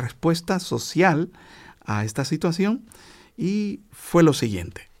dar una respuesta social a esta situación, y fue lo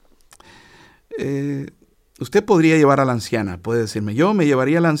siguiente. Usted podría llevar a la anciana, puede decirme, yo me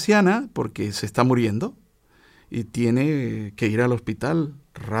llevaría a la anciana porque se está muriendo y tiene que ir al hospital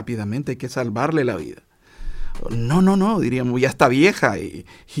rápidamente, hay que salvarle la vida. No, diríamos, ya está vieja y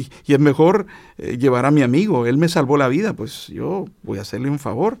es mejor llevar a mi amigo, él me salvó la vida, pues yo voy a hacerle un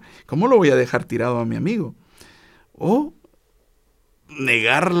favor, ¿cómo lo voy a dejar tirado a mi amigo? O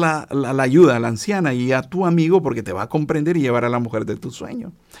negar la ayuda a la anciana y a tu amigo porque te va a comprender y llevar a la mujer de tu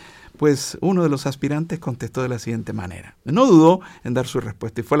sueño. Pues uno de los aspirantes contestó de la siguiente manera. No dudó en dar su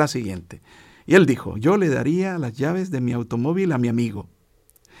respuesta y fue la siguiente. Y él dijo, yo le daría las llaves de mi automóvil a mi amigo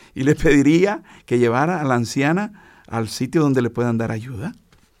y le pediría que llevara a la anciana al sitio donde le puedan dar ayuda,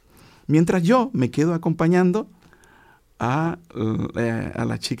 mientras yo me quedo acompañando a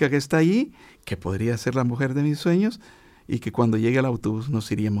la chica que está allí, que podría ser la mujer de mis sueños, y que cuando llegue el autobús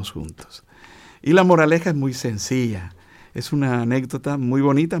nos iríamos juntos. Y la moraleja es muy sencilla. Es una anécdota muy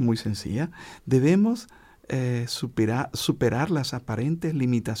bonita, muy sencilla. Debemos superar las aparentes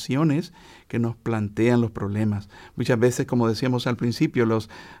limitaciones que nos plantean los problemas. Muchas veces, como decíamos al principio,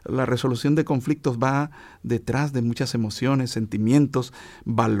 la resolución de conflictos va detrás de muchas emociones, sentimientos,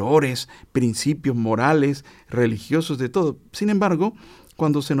 valores, principios morales, religiosos, de todo. Sin embargo,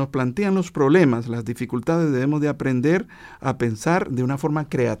 cuando se nos plantean los problemas, las dificultades, debemos de aprender a pensar de una forma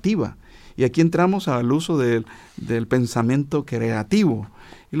creativa. Y aquí entramos al uso del pensamiento creativo.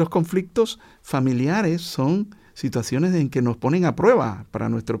 Y los conflictos familiares son situaciones en que nos ponen a prueba para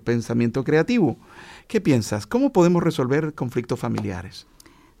nuestro pensamiento creativo. ¿Qué piensas? ¿Cómo podemos resolver conflictos familiares?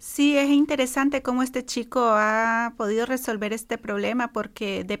 Sí, es interesante cómo este chico ha podido resolver este problema,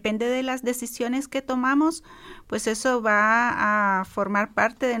 porque depende de las decisiones que tomamos, pues eso va a formar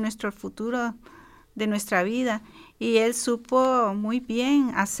parte de nuestro futuro, de nuestra vida. Y él supo muy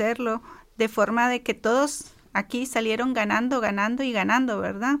bien hacerlo, de forma de que todos aquí salieron ganando,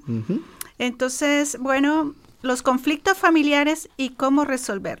 ¿verdad? Uh-huh. Entonces, bueno, los conflictos familiares y cómo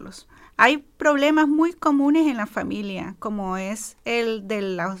resolverlos. Hay problemas muy comunes en la familia, como es el de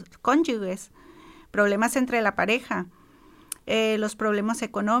los cónyuges, problemas entre la pareja, los problemas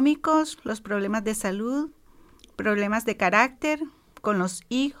económicos, los problemas de salud, problemas de carácter, con los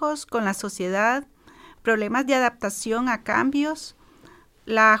hijos, con la sociedad, problemas de adaptación a cambios,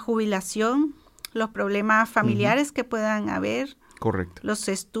 la jubilación, los problemas familiares que puedan haber, Correcto. Los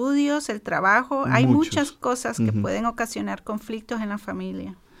estudios, el trabajo, hay muchas cosas que pueden ocasionar conflictos en la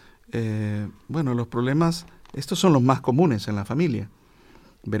familia. Bueno, los problemas, estos son los más comunes en la familia.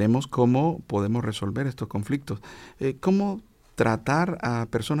 Veremos cómo podemos resolver estos conflictos. ¿Cómo tratar a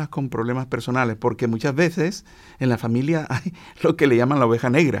personas con problemas personales? Porque muchas veces en la familia hay lo que le llaman la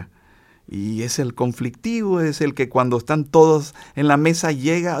oveja negra. Y es el conflictivo, es el que cuando están todos en la mesa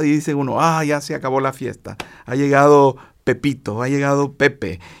llega y dice uno, ya se acabó la fiesta, ha llegado Pepito, ha llegado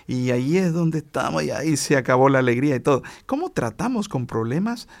Pepe, y ahí es donde estamos y ahí se acabó la alegría y todo. ¿Cómo tratamos con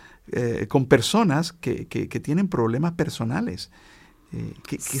problemas, con personas que tienen problemas personales?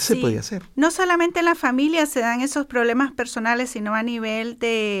 ¿Qué se puede hacer? No solamente en la familia se dan esos problemas personales, sino a nivel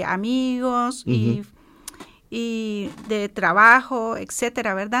de amigos y de trabajo,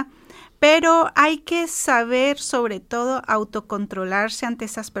 etcétera, ¿verdad? Pero hay que saber, sobre todo, autocontrolarse ante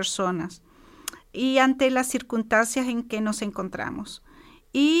esas personas y ante las circunstancias en que nos encontramos.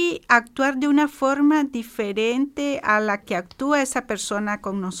 Y actuar de una forma diferente a la que actúa esa persona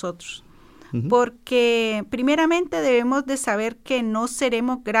con nosotros. Porque primeramente debemos de saber que no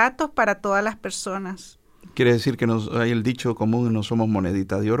seremos gratos para todas las personas. Quiere decir que hay el dicho común, no somos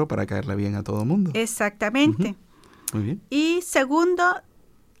monedita de oro para caerle bien a todo mundo. Exactamente. Muy bien. Y segundo,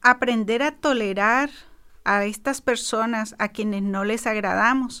 aprender a tolerar a estas personas a quienes no les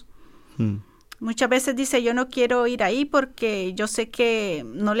agradamos. Muchas veces dice, yo no quiero ir ahí porque yo sé que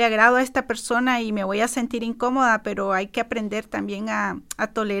no le agrado a esta persona y me voy a sentir incómoda, pero hay que aprender también a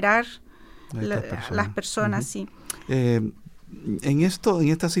tolerar a las personas, sí. En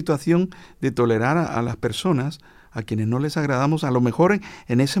esta situación de tolerar a las personas a quienes no les agradamos, a lo mejor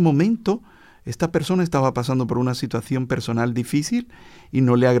en ese momento esta persona estaba pasando por una situación personal difícil y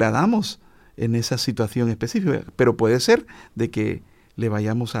no le agradamos en esa situación específica, pero puede ser de que le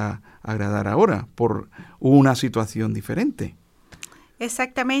vayamos a agradar ahora por una situación diferente.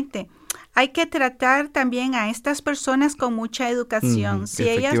 Exactamente. Hay que tratar también a estas personas con mucha educación. Si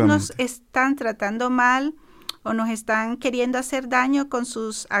ellas nos están tratando mal o nos están queriendo hacer daño con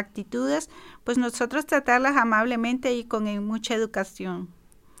sus actitudes, pues nosotros tratarlas amablemente y con mucha educación.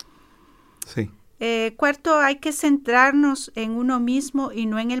 Sí. Cuarto, hay que centrarnos en uno mismo y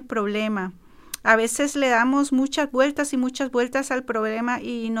no en el problema. A veces le damos muchas vueltas al problema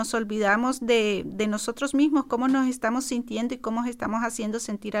y nos olvidamos de nosotros mismos, cómo nos estamos sintiendo y cómo estamos haciendo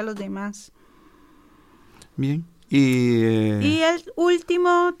sentir a los demás. Bien. Y el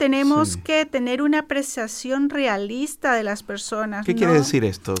último, tenemos que tener una apreciación realista de las personas. ¿Qué quiere decir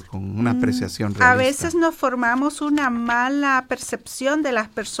esto con una apreciación realista? A veces nos formamos una mala percepción de las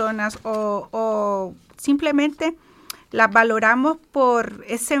personas o simplemente las valoramos por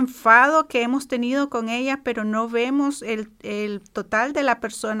ese enfado que hemos tenido con ellas, pero no vemos el total de la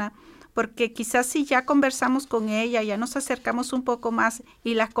persona, porque quizás si ya conversamos con ella, ya nos acercamos un poco más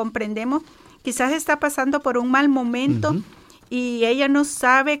y las comprendemos, quizás está pasando por un mal momento y ella no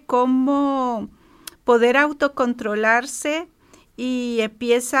sabe cómo poder autocontrolarse y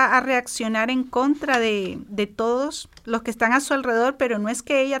empieza a reaccionar en contra de todos los que están a su alrededor, pero no es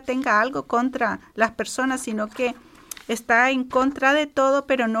que ella tenga algo contra las personas, sino que está en contra de todo,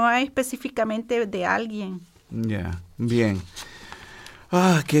 pero no específicamente de alguien. Ya, bien.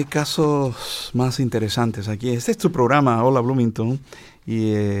 Qué casos más interesantes aquí. Este es tu programa, Hola Bloomington, y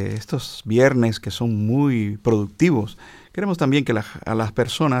estos viernes que son muy productivos. Queremos también que a las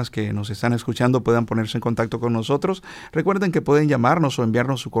personas que nos están escuchando puedan ponerse en contacto con nosotros. Recuerden que pueden llamarnos o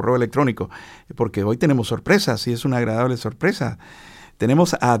enviarnos su correo electrónico, porque hoy tenemos sorpresas y es una agradable sorpresa.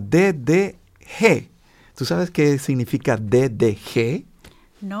 Tenemos a DDG. ¿Tú sabes qué significa DDG?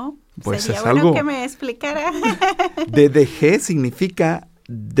 No, pues sería es bueno algo... que me explicara. DDG significa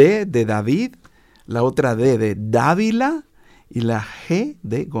D de David, la otra D de Dávila y la G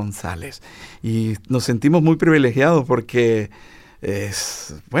de González. Y nos sentimos muy privilegiados porque,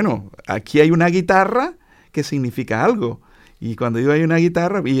 aquí hay una guitarra que significa algo. Y cuando digo hay una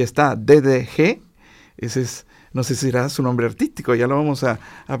guitarra y está DDG, ese es... No sé si será su nombre artístico, ya lo vamos a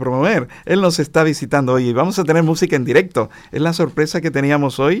promover. Él nos está visitando hoy y vamos a tener música en directo. Es la sorpresa que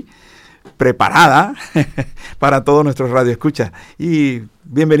teníamos hoy, preparada para todos nuestros radioescuchas. Y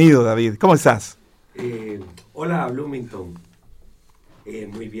bienvenido, David. ¿Cómo estás? Hola, Bloomington.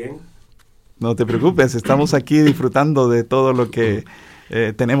 Muy bien. No te preocupes, estamos aquí disfrutando de todo lo que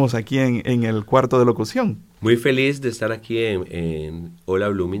tenemos aquí en el cuarto de locución. Muy feliz de estar aquí en Hola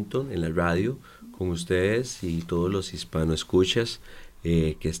Bloomington, en la radio, con ustedes y todos los hispanoescuchas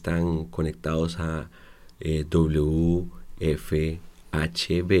que están conectados a WFHB.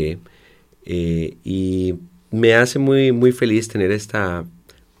 Y me hace muy, muy feliz tener esta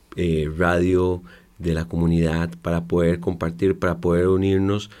radio la comunidad, para poder compartir, para poder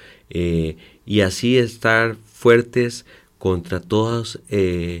unirnos y así estar fuertes contra todas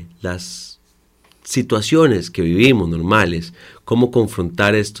las situaciones que vivimos normales, cómo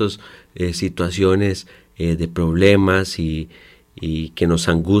confrontar estas situaciones de problemas y que nos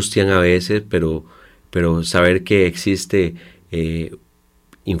angustian a veces, pero saber que existe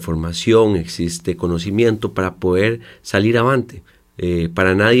información, existe conocimiento para poder salir avante.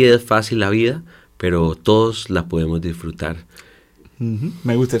 Para nadie es fácil la vida, pero todos la podemos disfrutar. Uh-huh.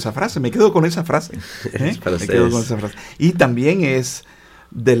 Me gusta esa frase, me quedo con esa frase. Es para me quedo con esa frase. Y también es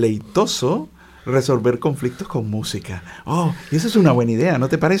deleitoso resolver conflictos con música. Oh, y esa es una buena idea, ¿no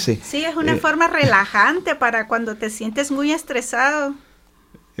te parece? Sí, es una forma relajante para cuando te sientes muy estresado.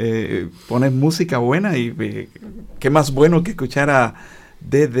 Pones música buena y qué más bueno que escuchar a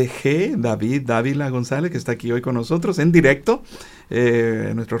DDG, David Dávila González, que está aquí hoy con nosotros en directo.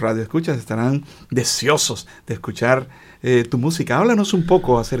 Nuestros radioescuchas estarán deseosos de escuchar tu música. Háblanos un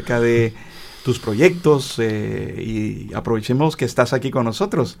poco acerca de tus proyectos y aprovechemos que estás aquí con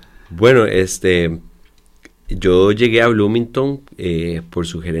nosotros. Bueno, yo llegué a Bloomington por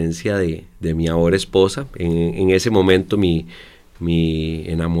sugerencia de mi ahora esposa. En ese momento mi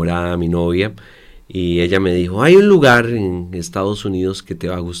enamorada, mi novia, y ella me dijo, hay un lugar en Estados Unidos que te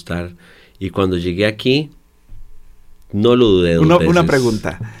va a gustar. Y cuando llegué aquí, no lo dudé dos veces. Una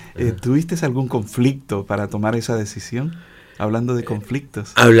pregunta, ¿tuviste algún conflicto para tomar esa decisión? Hablando de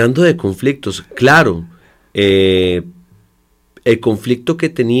conflictos. Hablando de conflictos, claro. El conflicto que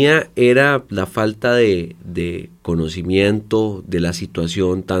tenía era la falta de conocimiento de la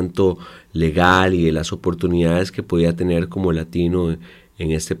situación, tanto legal y de las oportunidades que podía tener como latino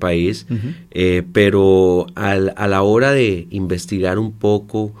en este país. Uh-huh. Pero a la hora de investigar un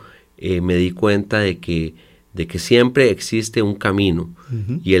poco, me di cuenta de que siempre existe un camino.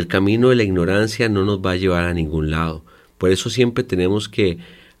 Uh-huh. Y el camino de la ignorancia no nos va a llevar a ningún lado. Por eso siempre tenemos que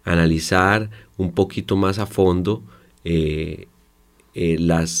analizar un poquito más a fondo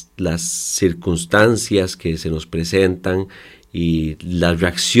las circunstancias que se nos presentan y las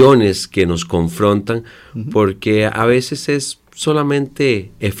reacciones que nos confrontan, uh-huh. porque a veces es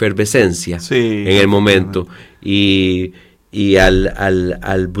solamente efervescencia en el momento, y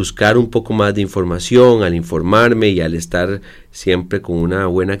al buscar un poco más de información, al informarme y al estar siempre con una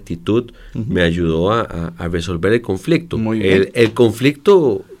buena actitud, uh-huh. me ayudó a resolver el conflicto. El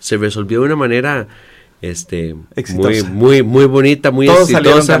conflicto se resolvió de una manera muy bonita, muy todos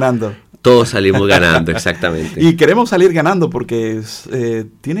exitosa. Salieron ganando. Todos salimos ganando, exactamente. Y queremos salir ganando porque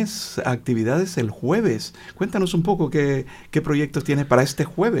tienes actividades el jueves. Cuéntanos un poco qué proyectos tienes para este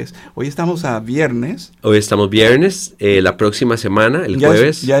jueves. Hoy estamos a viernes. Hoy estamos viernes, la próxima semana, el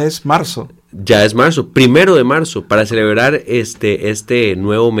jueves. Ya es marzo. Ya es marzo, 1 de marzo, para celebrar este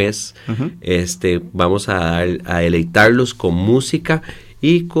nuevo mes. Uh-huh. Vamos a deleitarlos con música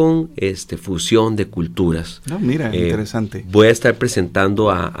y con fusión de culturas. Mira, interesante. Voy a estar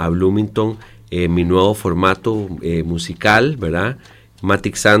presentando a Bloomington mi nuevo formato musical, ¿verdad?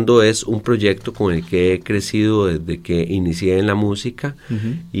 Matixando es un proyecto con el que he crecido desde que inicié en la música,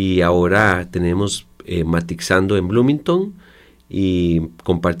 uh-huh. y ahora tenemos Matixando en Bloomington y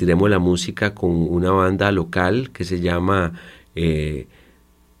compartiremos la música con una banda local que se llama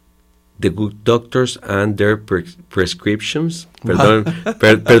The Good Doctors and Their Prescriptions.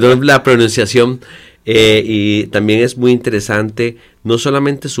 Perdón la pronunciación. Y también es muy interesante no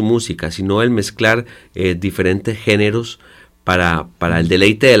solamente su música, sino el mezclar diferentes géneros para el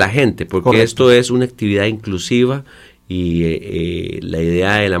deleite de la gente, porque correcto. Esto es una actividad inclusiva y la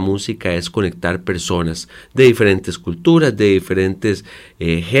idea de la música es conectar personas de diferentes culturas, de diferentes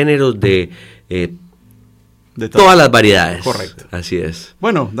géneros, de todas las variedades. Correcto. Así es.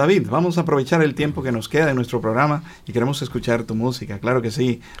 Bueno, David, vamos a aprovechar el tiempo que nos queda de nuestro programa y queremos escuchar tu música, claro que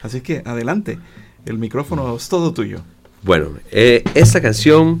sí. Así que adelante, el micrófono es todo tuyo. Bueno, esta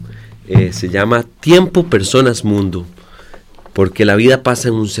canción se llama Tiempo, Personas, Mundo, porque la vida pasa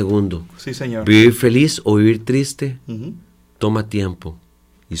en un segundo. Sí, señor. Vivir feliz o vivir triste, uh-huh. toma tiempo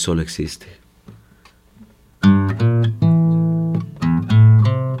y solo existe.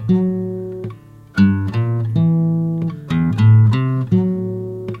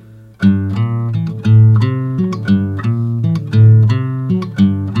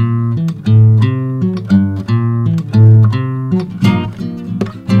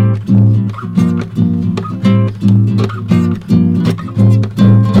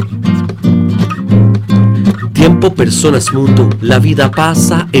 Personas, mundo, la vida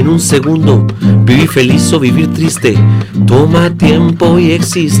pasa en un segundo. Vivir feliz o vivir triste, toma tiempo y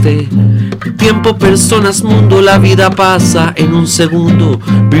existe. Tiempo, personas, mundo, la vida pasa en un segundo.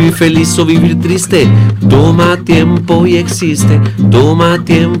 Vivir feliz o vivir triste, toma tiempo y existe. Toma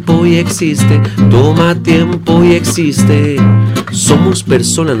tiempo y existe. Toma tiempo y existe. Somos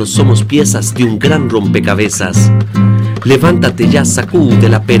personas, no somos piezas de un gran rompecabezas. Levántate ya, sacude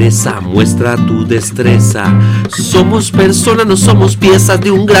la pereza, muestra tu destreza. Somos personas, no somos piezas de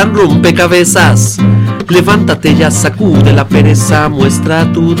un gran rompecabezas. Levántate ya, sacude la pereza,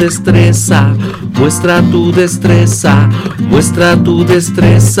 muestra tu destreza. Muestra tu destreza, muestra tu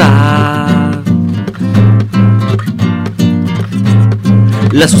destreza.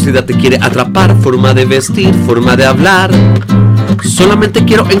 La sociedad te quiere atrapar, forma de vestir, forma de hablar. Solamente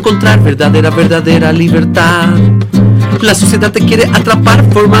quiero encontrar verdadera libertad. La sociedad te quiere atrapar,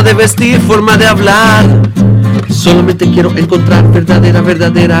 forma de vestir, forma de hablar. Solamente quiero encontrar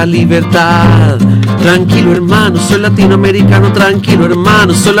verdadera libertad. Tranquilo hermano, soy latinoamericano. Tranquilo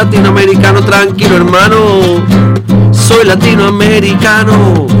hermano, soy latinoamericano. Tranquilo hermano, soy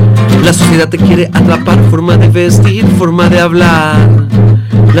latinoamericano. La sociedad te quiere atrapar, forma de vestir, forma de hablar.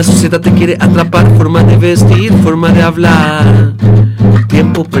 La sociedad te quiere atrapar, forma de vestir, forma de hablar.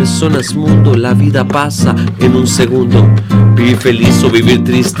 Tiempo, personas, mundo, la vida pasa en un segundo. Vivir feliz o vivir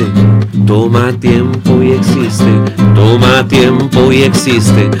triste, toma tiempo y existe. Toma tiempo y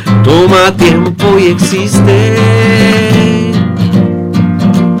existe. Toma tiempo y existe.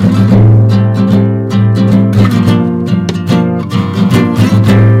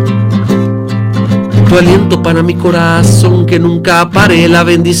 Tu aliento para mi corazón, que nunca pare la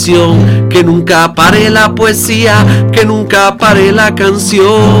bendición, que nunca pare la poesía, que nunca pare la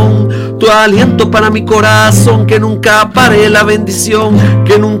canción. Tu aliento para mi corazón, que nunca pare la bendición,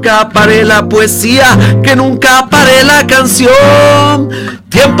 que nunca pare la poesía, que nunca pare la canción.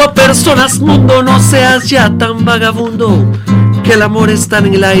 Tiempo, personas, mundo, no seas ya tan vagabundo, que el amor está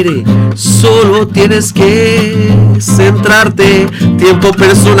en el aire, solo tienes que centrarte. Tiempo,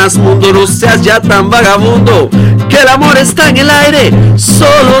 personas, mundo, no seas ya tan vagabundo, que el amor está en el aire,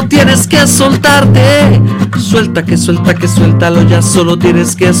 solo tienes que soltarte. Suelta, que suéltalo ya, solo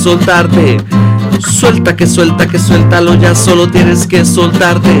tienes que soltarte. Suelta, que suéltalo ya, solo tienes que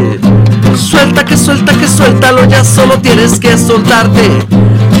soltarte. Suelta, que suéltalo ya, solo tienes que soltarte.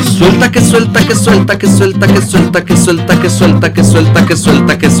 Suelta, que suelta, que suelta, que suelta, que suelta, que suelta, que suelta, que suelta, que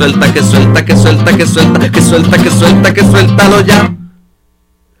suelta, que suelta, que suelta, que suelta, que suelta, que suelta, que suelta, que suéltalo ya.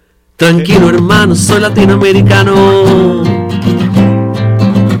 Tranquilo hermano, soy latinoamericano.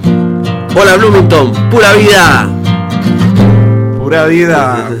 Hola Bloomington, pura vida. Pura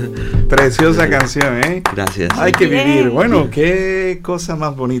vida. Preciosa canción, ¿eh? Gracias. Hay que vivir. Bueno, qué cosa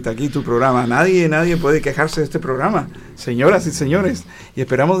más bonita aquí tu programa. Nadie puede quejarse de este programa, señoras y señores. Y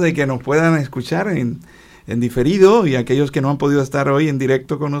esperamos de que nos puedan escuchar en diferido, y aquellos que no han podido estar hoy en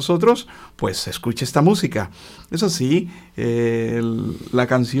directo con nosotros, pues escuche esta música. Eso sí, la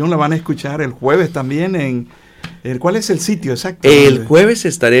canción la van a escuchar el jueves también en... ¿Cuál es el sitio exacto? El jueves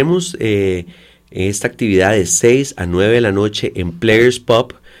estaremos en esta actividad de 6 a 9 de la noche en Players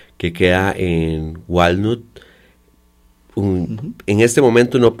Pub, que queda en Walnut. En este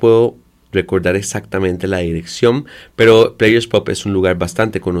momento no puedo recordar exactamente la dirección, pero Players Pub es un lugar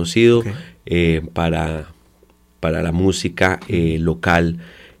bastante conocido para la música local,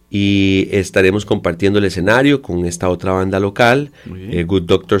 y estaremos compartiendo el escenario con esta otra banda local, Good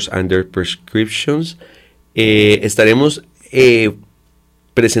Doctors Under Prescriptions. Estaremos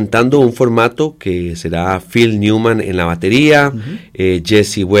presentando un formato que será Phil Newman en la batería,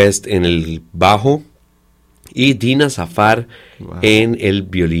 Jesse West en el bajo y Dina Zafar en el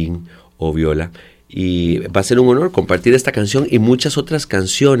violín o viola. Y va a ser un honor compartir esta canción y muchas otras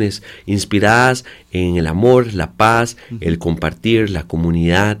canciones inspiradas en el amor, la paz, el compartir, la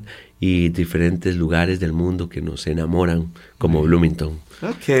comunidad y diferentes lugares del mundo que nos enamoran como Bloomington.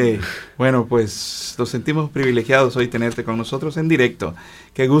 Ok, bueno, pues nos sentimos privilegiados hoy tenerte con nosotros en directo.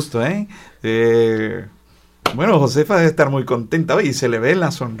 Qué gusto, ¿eh? Bueno, Josefa debe estar muy contenta hoy y se le ve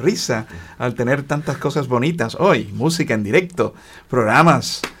la sonrisa al tener tantas cosas bonitas hoy. Música en directo,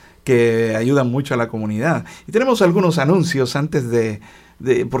 programas que ayudan mucho a la comunidad. Y tenemos algunos anuncios antes de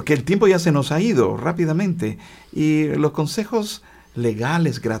porque el tiempo ya se nos ha ido rápidamente. Y los consejos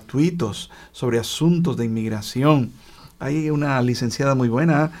legales gratuitos sobre asuntos de inmigración. Hay una licenciada muy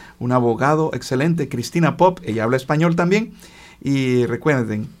buena, un abogado excelente, Cristina Pop, ella habla español también, y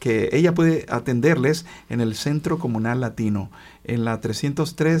recuerden que ella puede atenderles en el Centro Comunal Latino, en la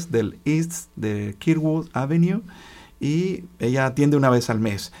 303 del East de Kirkwood Avenue, y ella atiende una vez al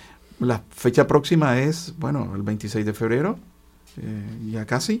mes. La fecha próxima es, bueno, el 26 de febrero, ya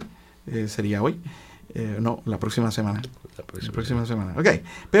casi, sería hoy. No, la próxima semana. La próxima semana. Ok,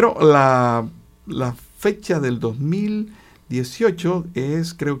 pero la fecha del 2018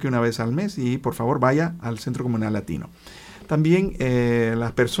 es creo que una vez al mes y por favor vaya al Centro Comunal Latino. También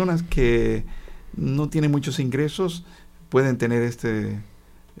las personas que no tienen muchos ingresos pueden tener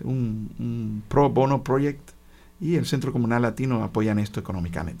un pro bono project y el Centro Comunal Latino apoyan esto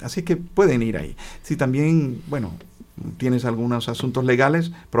económicamente. Así que pueden ir ahí. Si también, bueno, tienes algunos asuntos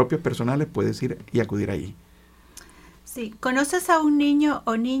legales propios, personales, puedes ir y acudir ahí. Sí. ¿Conoces a un niño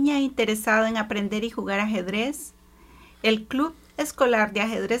o niña interesado en aprender y jugar ajedrez? El Club Escolar de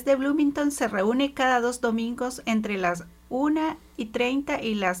Ajedrez de Bloomington se reúne cada 2 domingos entre las 1:30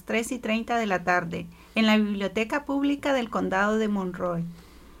 y las 3:30 de la tarde en la Biblioteca Pública del Condado de Monroe.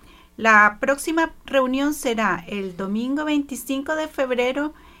 La próxima reunión será el domingo 25 de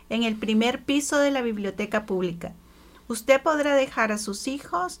febrero en el primer piso de la Biblioteca Pública. Usted podrá dejar a sus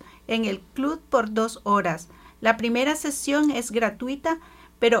hijos en el club por 2 horas. La primera sesión es gratuita,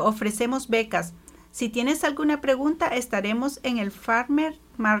 pero ofrecemos becas. Si tienes alguna pregunta, estaremos en el Farmer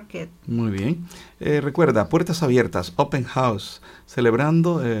Market. Muy bien. Recuerda, puertas abiertas, Open House,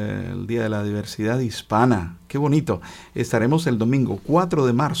 celebrando el Día de la Diversidad Hispana. ¡Qué bonito! Estaremos el domingo 4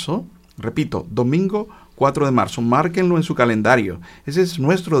 de marzo, repito, domingo 4 de marzo, márquenlo en su calendario. Ese es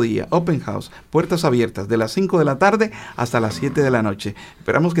nuestro día, Open House, puertas abiertas, de las 5 de la tarde hasta las 7 de la noche.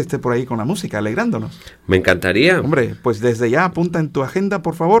 Esperamos que esté por ahí con la música, alegrándonos. Me encantaría. Hombre, pues desde ya apunta en tu agenda,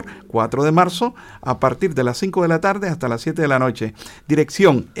 por favor, 4 de marzo, a partir de las 5 de la tarde hasta las 7 de la noche.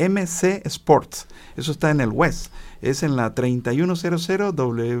 Dirección MC Sports, eso está en el West. Es en la 3100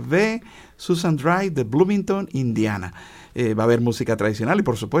 W Susan Drive de Bloomington, Indiana. Va a haber música tradicional y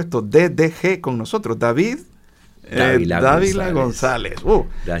por supuesto DDG con nosotros, Dávila González.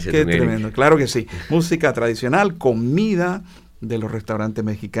 Gracias, qué tremendo, claro que sí. Música tradicional, comida de los restaurantes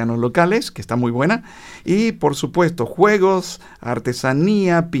mexicanos locales, que está muy buena, y por supuesto juegos,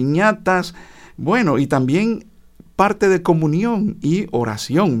 artesanía, piñatas, bueno, y también parte de comunión y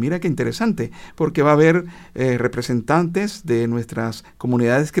oración. Mira qué interesante, porque va a haber representantes de nuestras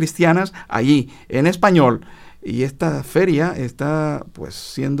comunidades cristianas allí en español. Y esta feria está pues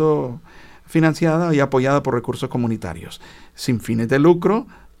siendo financiada y apoyada por recursos comunitarios. Sin fines de lucro,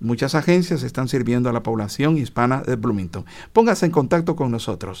 muchas agencias están sirviendo a la población hispana de Bloomington. Póngase en contacto con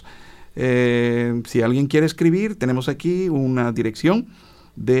nosotros. Si alguien quiere escribir, tenemos aquí una dirección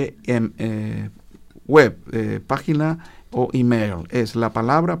de web, página o email. Es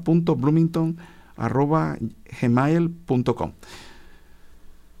lapalabra.bloomington@gmail.com.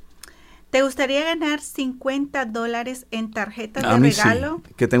 ¿Te gustaría ganar $50 en tarjetas de regalo?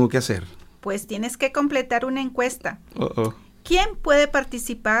 Sí. ¿Qué tengo que hacer? Pues tienes que completar una encuesta. ¿Quién puede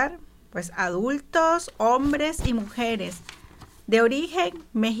participar? Pues adultos, hombres y mujeres de origen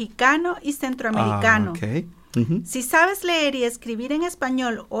mexicano y centroamericano. Okay. Si sabes leer y escribir en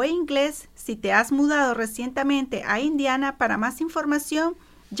español o inglés, si te has mudado recientemente a Indiana, para más información,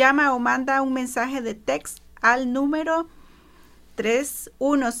 llama o manda un mensaje de texto al número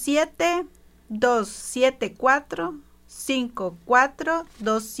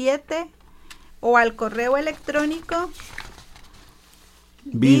 317-274-5427 o al correo electrónico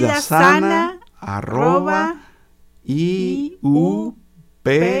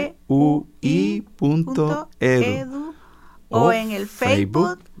vidasana@iupui.edu o en el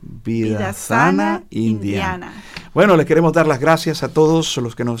Facebook Vida Sana Indiana. Bueno, les queremos dar las gracias a todos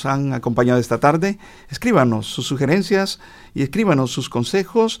los que nos han acompañado esta tarde. Escríbanos sus sugerencias y escríbanos sus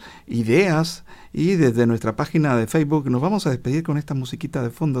consejos, ideas, y desde nuestra página de Facebook nos vamos a despedir con esta musiquita de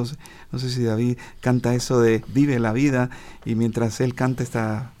fondo. No sé si David canta eso de vive la vida, y mientras él canta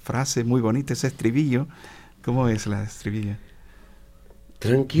esta frase muy bonita, ese estribillo. ¿Cómo es la estribillo?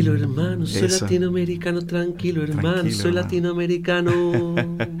 Tranquilo, hermano, soy Eso. latinoamericano, tranquilo, hermano, Tranquilo, soy hermano. latinoamericano.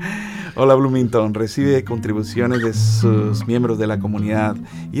 Hola Bloomington, recibe contribuciones de sus miembros de la comunidad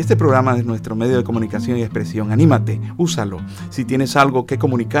y este programa es nuestro medio de comunicación y expresión. Anímate, úsalo. Si tienes algo que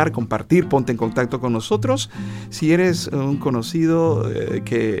comunicar, compartir, ponte en contacto con nosotros. Si eres un conocido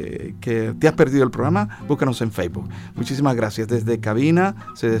que te has perdido el programa, búscanos en Facebook. Muchísimas gracias. Desde cabina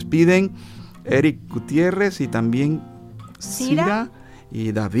se despiden Eric Gutiérrez y también Cira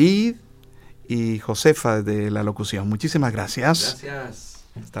y David y Josefa de la locución. Muchísimas gracias. Gracias.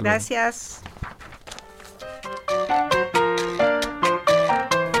 Hasta luego. Gracias.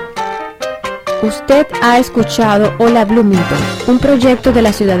 Usted ha escuchado Hola Bloomington, un proyecto de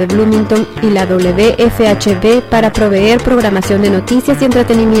la ciudad de Bloomington y la WFHB para proveer programación de noticias y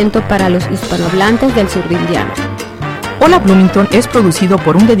entretenimiento para los hispanohablantes del sur de Indiana. Hola Bloomington es producido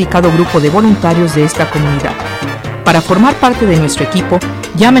por un dedicado grupo de voluntarios de esta comunidad. Para formar parte de nuestro equipo,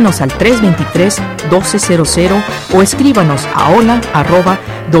 Llámenos al 323-1200 o escríbanos a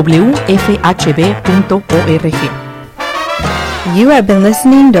hola@wfhb.org. You have been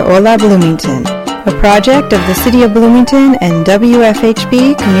listening to Hola Bloomington, a project of the City of Bloomington and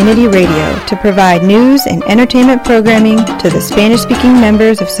WFHB Community Radio to provide news and entertainment programming to the Spanish-speaking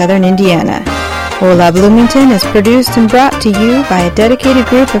members of Southern Indiana. Hola Bloomington is produced and brought to you by a dedicated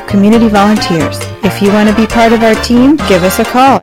group of community volunteers. If you want to be part of our team, give us a call.